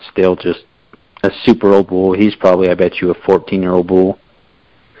 You know, still just a super old bull. He's probably, I bet you, a 14-year-old bull.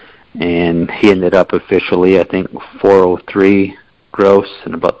 And he ended up officially, I think, 403 gross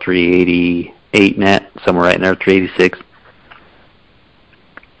and about 388 net, somewhere right in there, 386.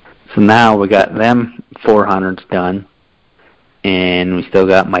 So now we got them 400s done, and we still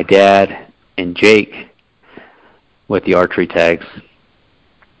got my dad and Jake with the archery tags.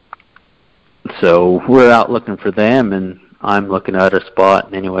 So we're out looking for them, and I'm looking at a spot,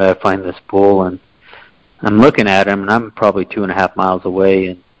 and anyway, I find this bull, and I'm looking at him, and I'm probably 2.5 miles away,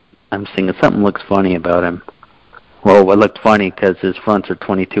 and I'm thinking something looks funny about him. Well, what looked funny because his fronts are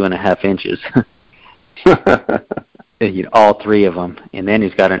 22.5 inches. You know, all three of them. And then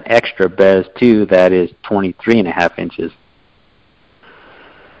he's got an extra bez, too, that is 23.5 inches.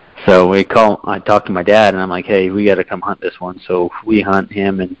 So I talked to my dad, and I'm like, hey, we got to come hunt this one. So we hunt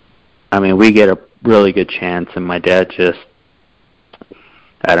him, and, I mean, we get a really good chance, and my dad just,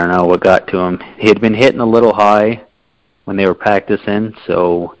 I don't know what got to him. He had been hitting a little high when they were practicing,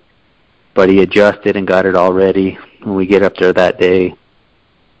 so, but he adjusted and got it all ready when we get up there that day.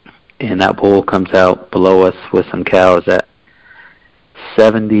 And that bull comes out below us with some cows at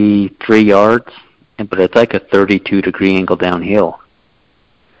 73 yards, but it's like a 32-degree angle downhill.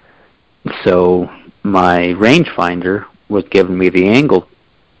 So my rangefinder was giving me the angle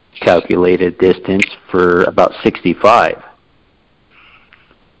calculated distance for about 65.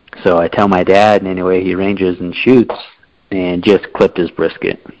 So I tell my dad, and anyway, he ranges and shoots and just clipped his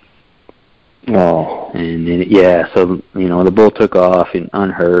brisket. Oh. And then, yeah, so, you know, the bull took off and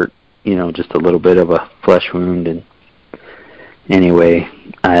unhurt. You know, just a little bit of a flesh wound. And anyway,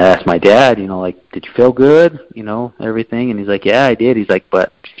 I asked my dad, you know, like, did you feel good? You know, everything. And he's like, yeah, I did. He's like,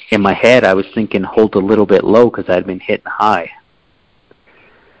 but in my head, I was thinking hold a little bit low because I'd been hitting high.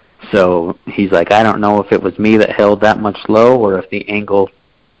 So he's like, I don't know if it was me that held that much low or if the angle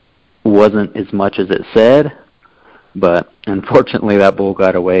wasn't as much as it said. But unfortunately, that bull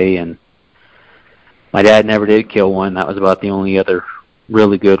got away, and my dad never did kill one. That was about the only other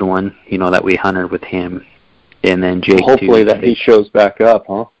really good one, you know, that we hunted with him. And then Jake, hopefully too, that he shows back up,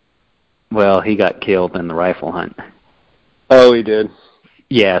 huh? Well, he got killed in the rifle hunt. Oh, he did?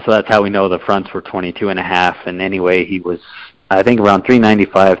 Yeah, so that's how we know the fronts were 22.5. And anyway, he was, I think, around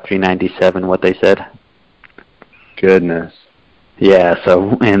 395, 397, what they said. Goodness. Yeah,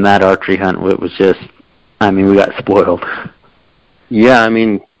 so in that archery hunt, it was just, I mean, we got spoiled. Yeah, I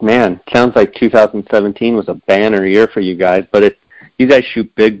mean, man, sounds like 2017 was a banner year for you guys, but you guys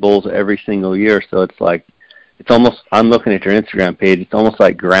shoot big bulls every single year, so it's like, it's almost, I'm looking at your Instagram page, it's almost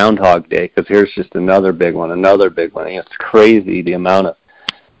like Groundhog Day, because here's just another big one. It's crazy the amount of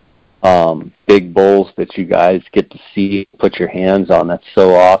big bulls that you guys get to see, put your hands on. That's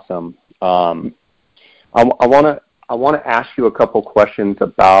so awesome. I want to ask you a couple questions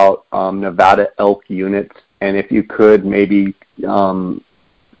about Nevada elk units, and if you could maybe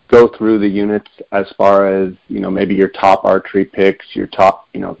go through the units as far as, maybe your top archery picks, your top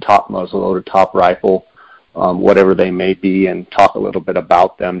muzzleloader, top rifle, whatever they may be, and talk a little bit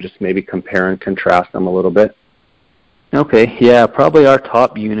about them, just maybe compare and contrast them a little bit. Okay, yeah, probably our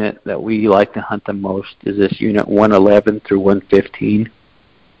top unit that we like to hunt the most is this unit 111 through 115.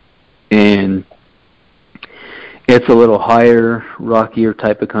 And it's a little higher, rockier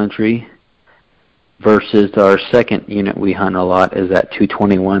type of country versus our second unit we hunt a lot is at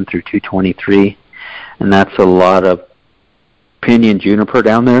 221 through 223. And that's a lot of pinyon juniper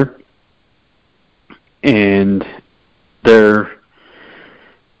down there. And they're,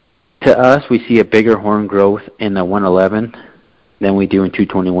 to us, we see a bigger horn growth in the 111 than we do in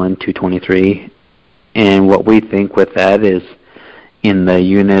 221, 223. And what we think with that is in the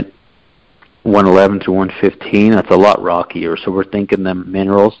unit 111 to 115, that's a lot rockier. So we're thinking the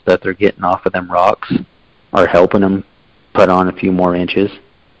minerals that they're getting off of them rocks are helping them put on a few more inches.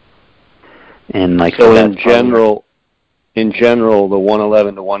 And like so, in general, the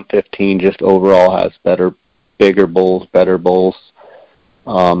 111 to 115 just overall has bigger bulls, better bulls.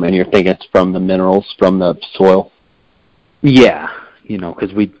 And you're thinking it's from the minerals, from the soil? Yeah,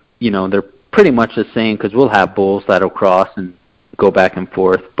 because they're pretty much the same, because we'll have bulls that'll cross and go back and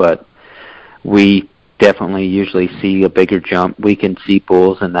forth, but we definitely usually see a bigger jump. We can see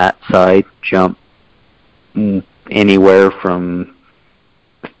bulls in that side jump anywhere from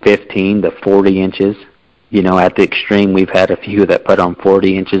 15 to 40 inches. At the extreme, we've had a few that put on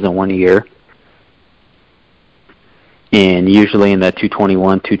 40 inches in 1 year. And usually in the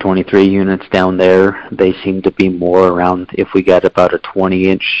 221, 223 units down there, they seem to be more around, if we got about a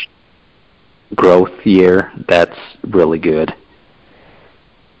 20-inch growth year, that's really good.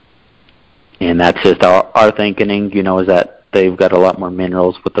 And that's just our thinking, is that they've got a lot more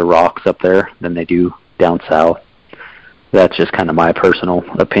minerals with the rocks up there than they do down south. That's just kind of my personal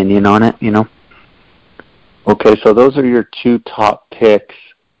opinion on it, Okay, so those are your two top picks.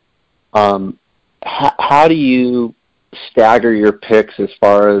 How do you stagger your picks as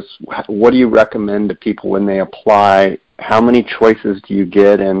far as what do you recommend to people when they apply? How many choices do you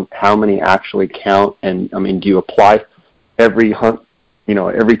get, and how many actually count? And, I mean, do you apply every hunt,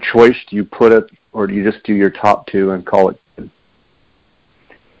 every choice? Do you put it, or do you just do your top two and call it good?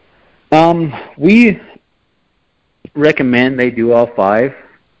 We recommend they do all five,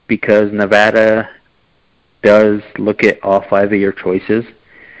 because Nevada does look at all five of your choices.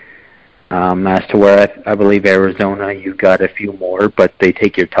 As to where I believe Arizona, you've got a few more, but they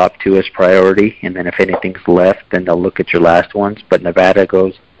take your top two as priority, and then if anything's left, then they'll look at your last ones. But Nevada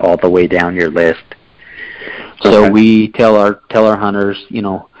goes all the way down your list. Okay. So we tell our hunters,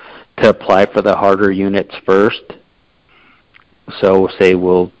 to apply for the harder units first. So say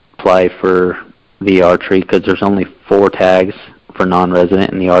we'll apply for the archery, because there's only 4 tags for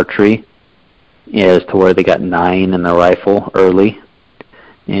non-resident in the archery, as to where they got 9 in the rifle early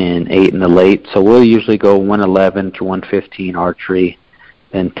and 8 in the late. So we'll usually go 111 to 115 archery,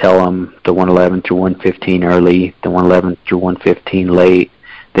 then tell them the 111 to 115 early, the 111 to 115 late,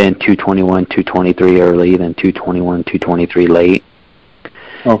 then 221, 223 early, then 221, 223 late.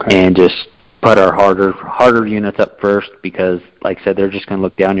 Okay. And just put our harder units up first, because, like I said, they're just going to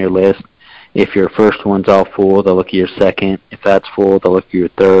look down your list. If your first one's all full, they'll look at your second. If that's full, they'll look at your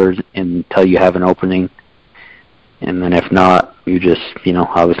third until you have an opening. And then if not, you just,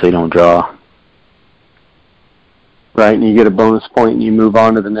 obviously don't draw. Right, and you get a bonus point and you move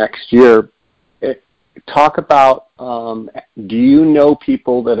on to the next year. Talk about, do you know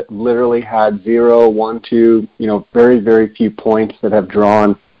people that literally had 0, 1, 2, very, very few points that have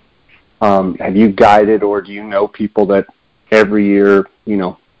drawn? Have you guided, or do you know people that every year,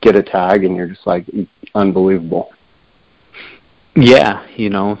 get a tag and you're just like, unbelievable? Yeah,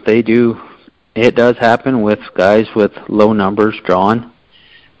 they do. It does happen with guys with low numbers drawn.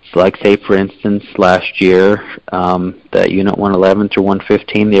 So like, say, for instance, last year, that unit 111 through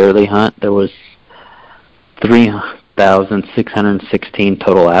 115, the early hunt, there was 6,616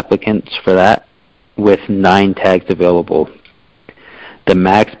 total applicants for that, with 9 tags available. The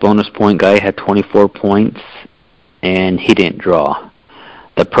max bonus point guy had 24 points, and he didn't draw.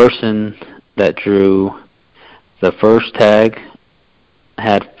 The person that drew the first tag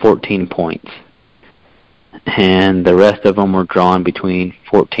had 14 points, and the rest of them were drawn between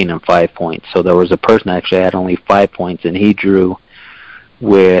 14 and 5 points. So there was a person that actually had only 5 points, and he drew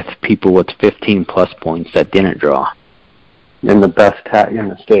with people with 15-plus points that didn't draw. And the best tag in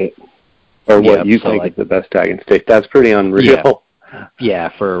the state, or what you think is the best tag in the state. That's pretty unreal. Yeah,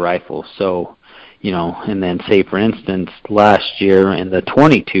 for a rifle. So, and then say, for instance, last year in the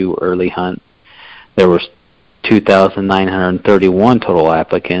 22 early hunt, there was 2,931 total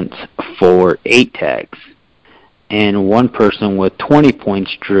applicants for 8 tags. And one person with 20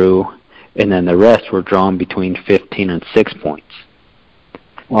 points drew, and then the rest were drawn between 15 and 6 points.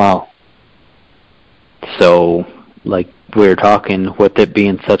 Wow. So, like we were talking, with it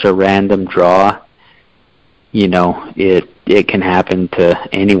being such a random draw, it can happen to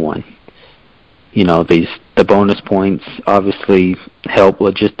anyone. The bonus points obviously help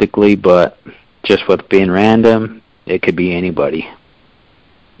logistically, but just with being random, it could be anybody.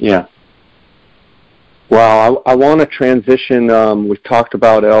 Yeah. Well, I want to transition. We've talked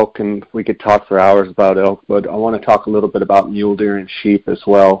about elk, and we could talk for hours about elk, but I want to talk a little bit about mule deer and sheep as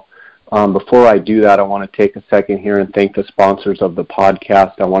well. Before I do that, I want to take a second here and thank the sponsors of the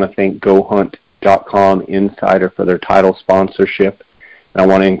podcast. I want to thank GoHunt.com Insider for their title sponsorship. And I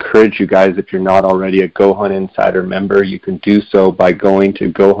want to encourage you guys, if you're not already a GoHunt Insider member, you can do so by going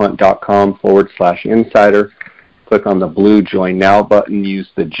to GoHunt.com/insider. Click on the blue Join Now button. Use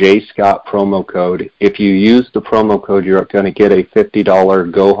the J. Scott promo code. If you use the promo code, you're going to get a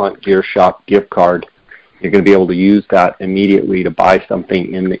 $50 GoHunt Gear Shop gift card. You're going to be able to use that immediately to buy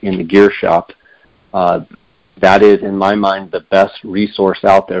something in the gear shop. That is, in my mind, the best resource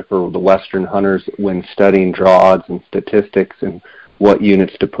out there for the Western hunters when studying draw odds and statistics and what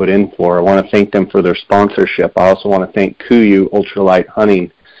units to put in for. I want to thank them for their sponsorship. I also want to thank KUIU Ultralight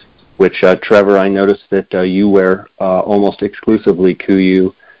Hunting, which, Trevor, I noticed that you wear almost exclusively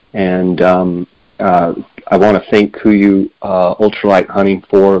KUIU, and I want to thank KUIU Ultralight Hunting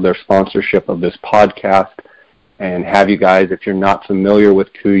for their sponsorship of this podcast, and have you guys, if you're not familiar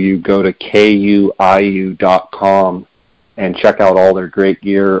with KUIU, go to KUIU.com and check out all their great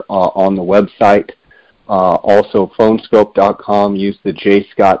gear on the website. Also, Phonescope.com, use the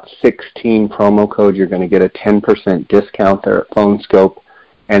JScott16 promo code. You're going to get a 10% discount there at Phonescope.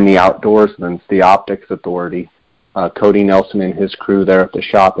 And the Outdoorsman's, the Optics Authority. Cody Nelson and his crew there at the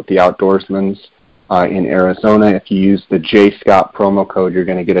shop at the Outdoorsman's in Arizona. If you use the JScott promo code, you're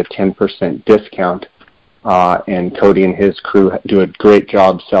going to get a 10% discount. And Cody and his crew do a great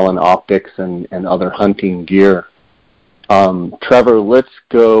job selling optics and other hunting gear. Trevor, let's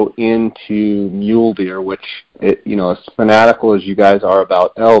go into mule deer, which, as fanatical as you guys are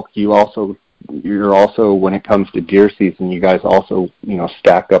about elk, you're also, when it comes to deer season, you guys also,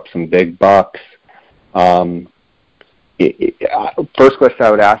 stack up some big bucks. First question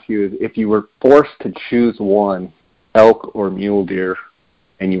I would ask you is, if you were forced to choose one, elk or mule deer,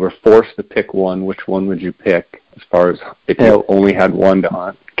 and you were forced to pick one, which one would you pick as far as if you only had one to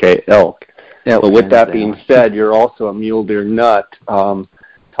hunt? Okay, elk. But with that being said, you're also a mule deer nut.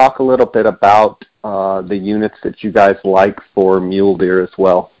 Talk a little bit about the units that you guys like for mule deer as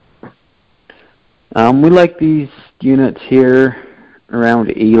well. We like these units here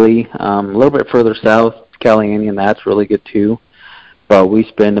around Ely. A little bit further south, California, and that's really good too. But we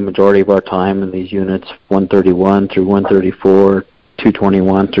spend the majority of our time in these units, 131 through 134,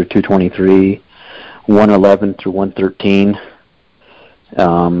 221 through 223, 111 through 113.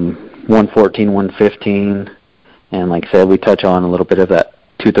 114, 115, and like I said, we touch on a little bit of that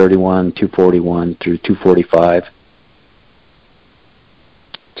 231, 241 through 245.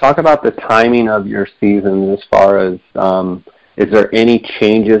 Talk about the timing of your season as far as, is there any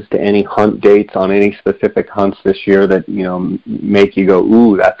changes to any hunt dates on any specific hunts this year that, make you go,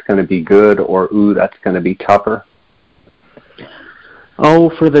 ooh, that's going to be good, or ooh, that's going to be tougher?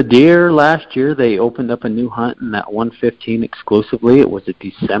 Oh, for the deer, last year they opened up a new hunt in that 115 exclusively. It was a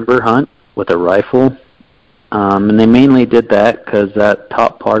December hunt with a rifle. And they mainly did that because that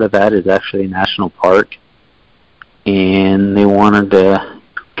top part of that is actually a national park. And they wanted to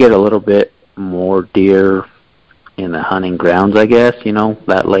get a little bit more deer in the hunting grounds, I guess,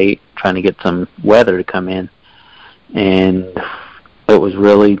 that late, trying to get some weather to come in. And it was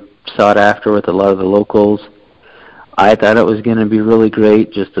really sought after with a lot of the locals. I thought it was going to be really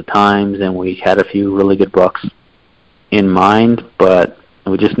great, just the times, and we had a few really good bucks in mind, but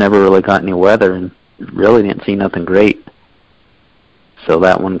we just never really got any weather. And really didn't see nothing great. So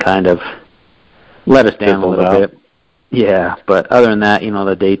that one kind of let us down a little bit. Yeah, but other than that,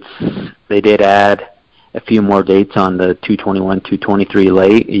 the dates, they did add a few more dates on the 221, 223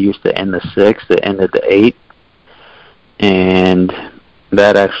 late. It used to end the 6th. It ended the 8th. And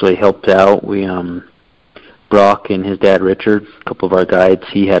that actually helped out. We, Brock and his dad Richard, a couple of our guides,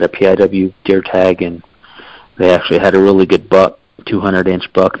 he had a PIW deer tag, and they actually had a really good buck,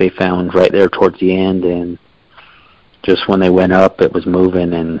 200-inch buck they found right there towards the end, and just when they went up, it was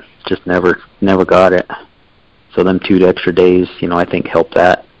moving and just never got it. So them 2 extra days, I think helped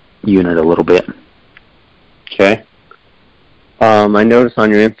that unit a little bit. Okay. I noticed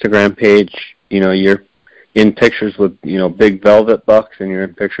on your Instagram page, you're in pictures with, big velvet bucks, and you're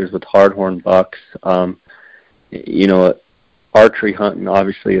in pictures with hardhorn bucks. Archery hunting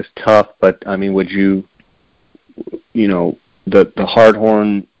obviously is tough, but I mean, would you, the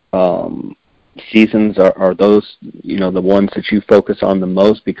hardhorn seasons, are those, the ones that you focus on the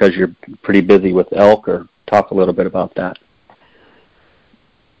most because you're pretty busy with elk? Or talk a little bit about that.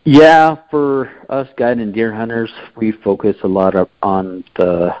 Yeah, for us guiding deer hunters, we focus a lot on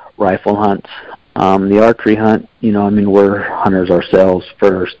the rifle hunts. The archery hunt, we're hunters ourselves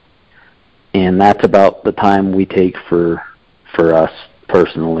first, and that's about the time we take for us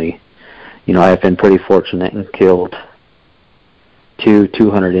personally. I've been pretty fortunate and killed 2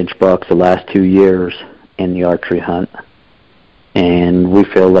 200-inch bucks the last 2 years in the archery hunt, and we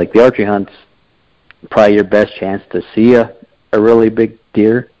feel like the archery hunt's probably your best chance to see a really big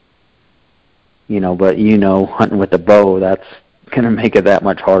deer. But hunting with a bow, that's going to make it that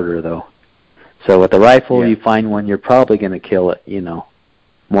much harder, though. So with the rifle, you find one, you're probably going to kill it,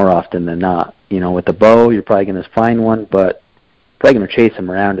 more often than not. With the bow, you're probably going to find one, but probably going to chase them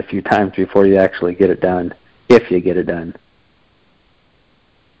around a few times before you actually get it done, if you get it done.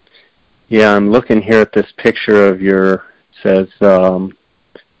 Yeah, I'm looking here at this picture of says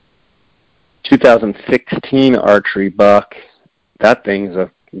 2016 archery buck. That thing's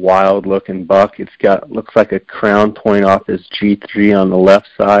a wild-looking buck. Looks like a crown point off his G3 on the left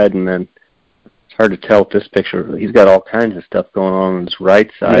side, and then it's hard to tell with this picture. He's got all kinds of stuff going on his right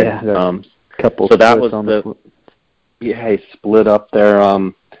side. Yeah, couple. So that was he split up there.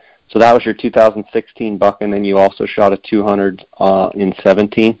 So that was your 2016 buck, and then you also shot a 200 in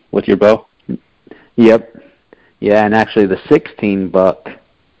 17 with your bow. Yep. Yeah, and actually the 16 buck,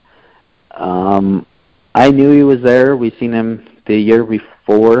 I knew he was there. We seen him the year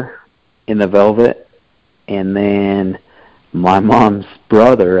before in the velvet, and then my mom's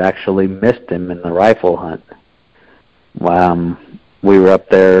brother actually missed him in the rifle hunt. We were up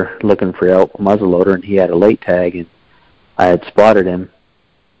there looking for elk muzzleloader, and he had a late tag, and I had spotted him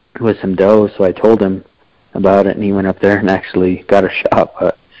with some doe, so I told him about it, and he went up there and actually got a shot,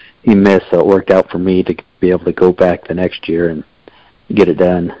 but he missed, so it worked out for me to be able to go back the next year and get it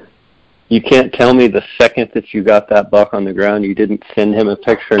done. You can't tell me the second that you got that buck on the ground, you didn't send him a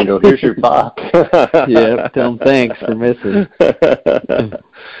picture and go, "Here's your buck." Yeah, tell him thanks for missing.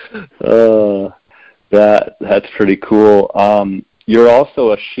 That's pretty cool. You're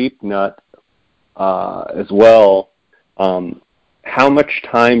also a sheep nut as well. How much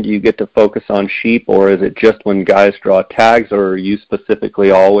time do you get to focus on sheep, or is it just when guys draw tags, or are you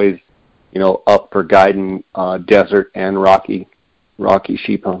specifically always, up for guiding desert and rocky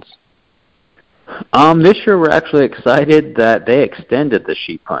sheep hunts? This year we're actually excited that they extended the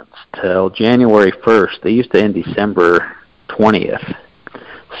sheep hunts till January 1st. They used to end December 20th.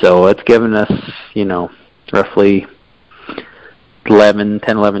 So it's given us, roughly 10,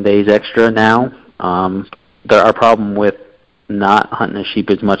 11 days extra now. Our problem with not hunting the sheep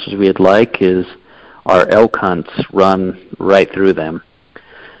as much as we'd like is our elk hunts run right through them.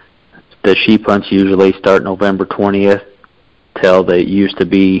 The sheep hunts usually start November 20th till they used to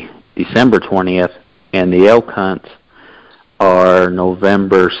be December 20th, and the elk hunts are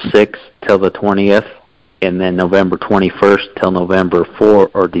November 6th till the 20th, and then November 21st till November 4th,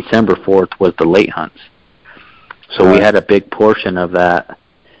 or December 4th was the late hunts. So we had a big portion of that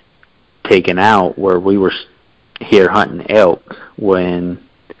taken out where we were here hunting elk when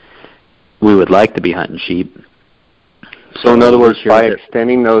we would like to be hunting sheep. So in other words, by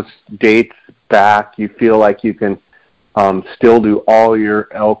extending those dates back, you feel like you can still do all your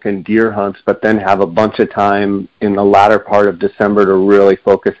elk and deer hunts, but then have a bunch of time in the latter part of December to really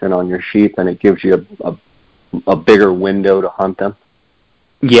focus in on your sheep, and it gives you a bigger window to hunt them.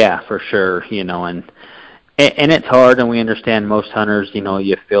 Yeah, for sure. And it's hard, and we understand most hunters.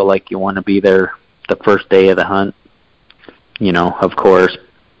 You feel like you want to be there the first day of the hunt. Of course,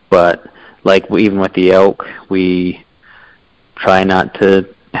 but like even with the elk, we try not to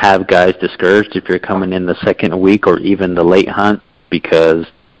have guys discouraged if you're coming in the second week or even the late hunt, because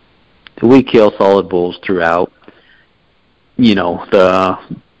we kill solid bulls throughout. The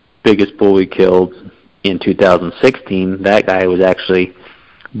biggest bull we killed in 2016, that guy was actually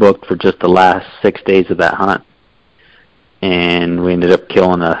booked for just the last 6 days of that hunt. And we ended up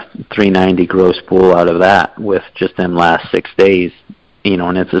killing a 390 gross bull out of that with just them last 6 days.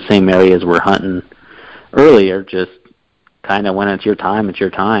 And it's the same areas we're hunting earlier, just kind of when it's your time, it's your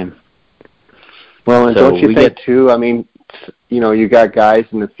time. Well, and so don't you think, too, I mean, you got guys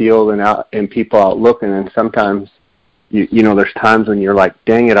in the field and people out looking, and sometimes, there's times when you're like,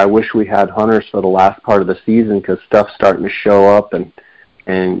 dang it, I wish we had hunters for the last part of the season because stuff's starting to show up, and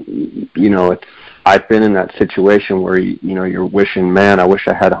it's, I've been in that situation where, you're wishing, man, I wish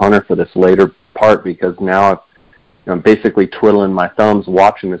I had a hunter for this later part, because now I'm basically twiddling my thumbs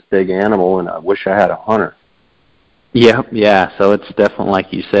watching this big animal, and I wish I had a hunter. Yeah. So it's definitely,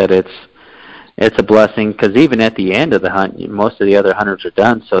 like you said, it's a blessing, because even at the end of the hunt, most of the other hunters are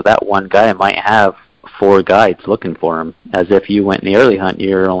done, so that one guy might have 4 guides looking for him. As if you went in the early hunt,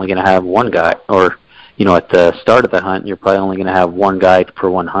 you're only going to have one guy, or at the start of the hunt, you're probably only going to have one guide per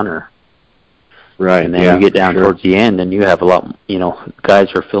one hunter. Right. And then you get down towards the end, and you have a lot, guys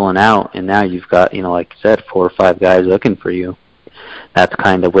are filling out, and now you've got, like you said, 4 or 5 guys looking for you. That's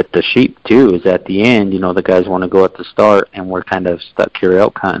kind of with the sheep, too, is at the end, the guys want to go at the start, and we're kind of stuck here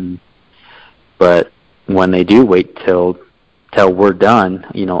elk hunting. But when they do wait till we're done,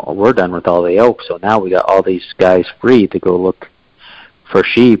 we're done with all the elk, so now we got all these guys free to go look for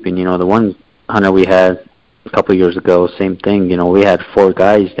sheep. And, the one hunter we had a couple of years ago, same thing, we had 4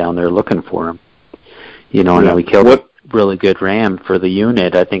 guys down there looking for him. And then we killed a really good ram for the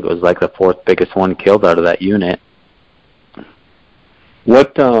unit. I think it was like the 4th biggest one killed out of that unit.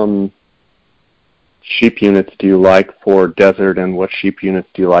 What sheep units do you like for desert, and what sheep units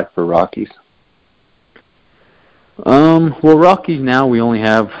do you like for Rockies? Well, Rockies now we only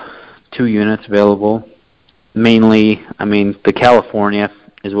have 2 units available. Mainly, the California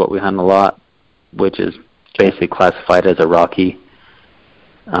is what we hunt a lot, which is basically classified as a Rocky.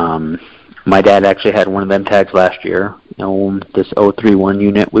 My dad actually had one of them tags last year. This 031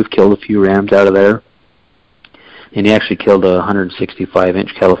 unit, we've killed a few rams out of there. And he actually killed a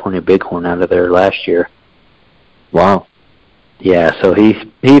 165-inch California bighorn out of there last year. Wow. Yeah, so he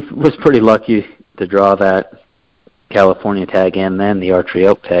was pretty lucky to draw that California tag and then the archery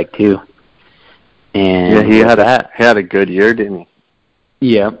elk tag too. And he had a good year, didn't he?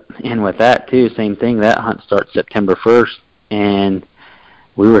 Yeah, and with that too, same thing. That hunt starts September 1st, and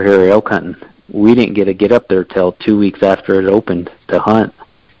we were here elk hunting. We didn't get up there till 2 weeks after it opened to hunt,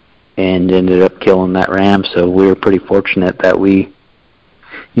 and ended up killing that ram. So we were pretty fortunate that we,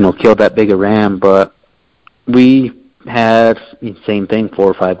 killed that big a ram. But we had same thing, 4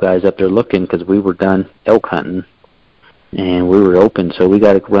 or 5 guys up there looking, because we were done elk hunting, and we were open. So we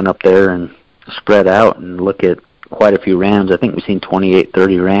got to run up there and spread out and look at quite a few rams. I think we've seen 28,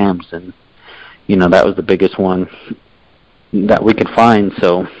 30 rams, and that was the biggest one that we could find.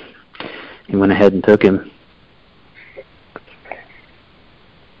 So he went ahead and took him.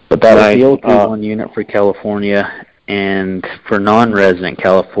 But that was the 031 unit for California, and for non-resident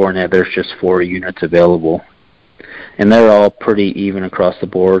California, there's just 4 units available, and they're all pretty even across the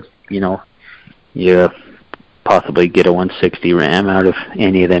board. You possibly get a 160 ram out of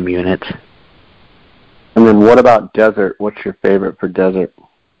any of them units. And then what about desert? What's your favorite for desert?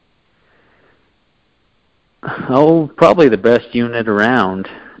 Oh, probably the best unit around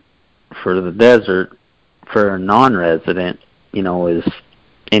for the desert for a non-resident, is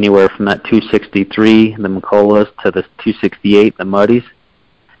anywhere from that 263, the McCulloughs, to the 268, the Muddies.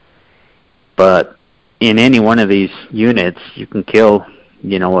 But in any one of these units, you can kill,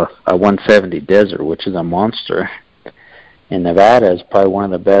 a 170 desert, which is a monster. And Nevada is probably one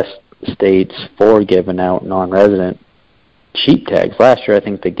of the best states for giving out non-resident sheep tags. Last year, I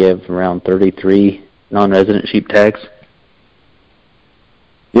think they gave around 33 non-resident sheep tags.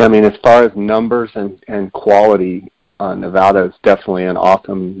 Yeah, as far as numbers and quality, Nevada is definitely an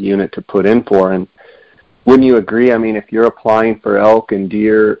awesome unit to put in for. And wouldn't you agree? If you're applying for elk and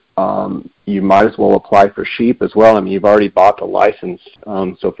deer, you might as well apply for sheep as well. You've already bought the license.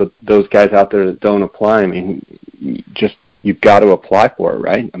 So for those guys out there that don't apply, you've got to apply for it,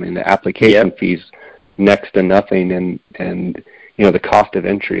 right? The application fee's next to nothing, and the cost of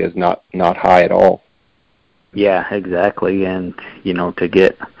entry is not high at all. Yeah, exactly. And, to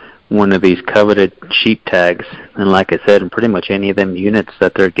get one of these coveted sheep tags, and like I said, in pretty much any of them units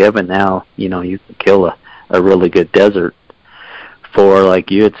that they're given now, you can kill a really good desert. For,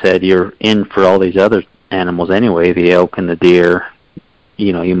 like you had said, you're in for all these other animals anyway, the elk and the deer,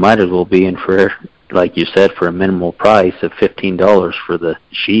 you might as well be in for, like you said, for a minimal price of $15 for the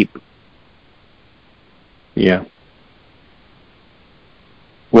sheep. Yeah.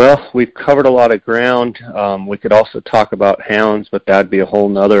 Well, we've covered a lot of ground. We could also talk about hounds, but that'd be a whole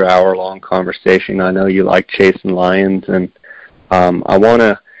nother hour-long conversation. I know you like chasing lions, and I want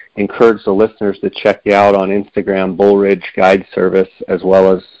to encourage the listeners to check you out on Instagram, Bull Ridge Guide Service, as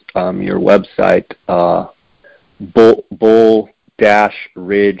well as your website,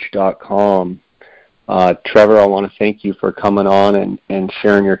 bull-ridge.com. Trevor, I want to thank you for coming on and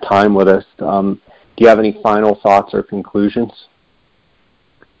sharing your time with us. Do you have any final thoughts or conclusions?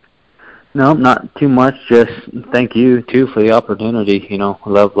 No, not too much. Just thank you, too, for the opportunity. I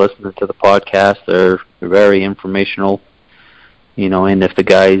love listening to the podcast. They're very informational. And if the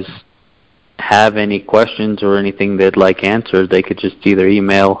guys have any questions or anything they'd like answered, they could just either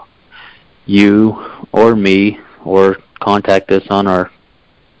email you or me or contact us on our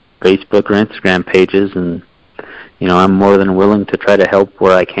Facebook or Instagram pages. And, I'm more than willing to try to help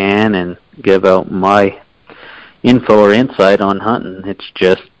where I can and give out my info or insight on hunting. It's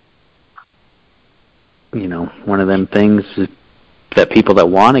just, one of them things that people that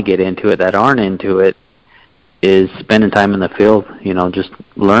want to get into it, that aren't into it, is spending time in the field. Just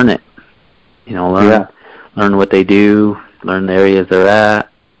learn it. Learn what they do, learn the areas they're at,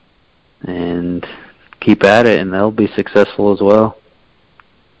 and keep at it, and they'll be successful as well.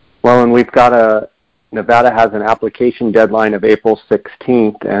 Well, and we've got Nevada has an application deadline of April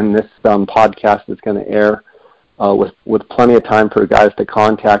 16th, and this podcast is going to air with plenty of time for guys to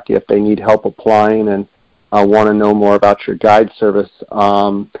contact you if they need help applying and want to know more about your guide service.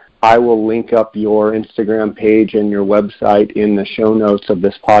 I will link up your Instagram page and your website in the show notes of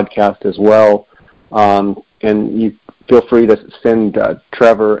this podcast as well. And you feel free to send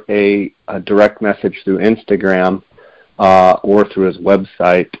Trevor a direct message through Instagram or through his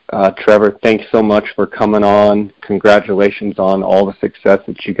website. Trevor, thanks so much for coming on. Congratulations on all the success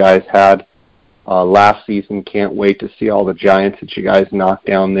that you guys had last season. Can't wait to see all the giants that you guys knocked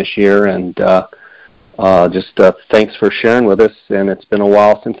down this year. And thanks for sharing with us. And it's been a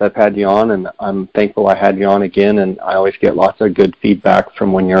while since I've had you on, and I'm thankful I had you on again. And I always get lots of good feedback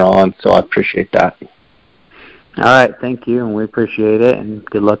from when you're on, so I appreciate that. All right, thank you, and we appreciate it. And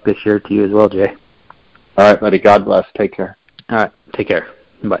good luck this year to you as well, Jay. All right, buddy. God bless. Take care. All right, take care.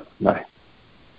 Bye. Bye.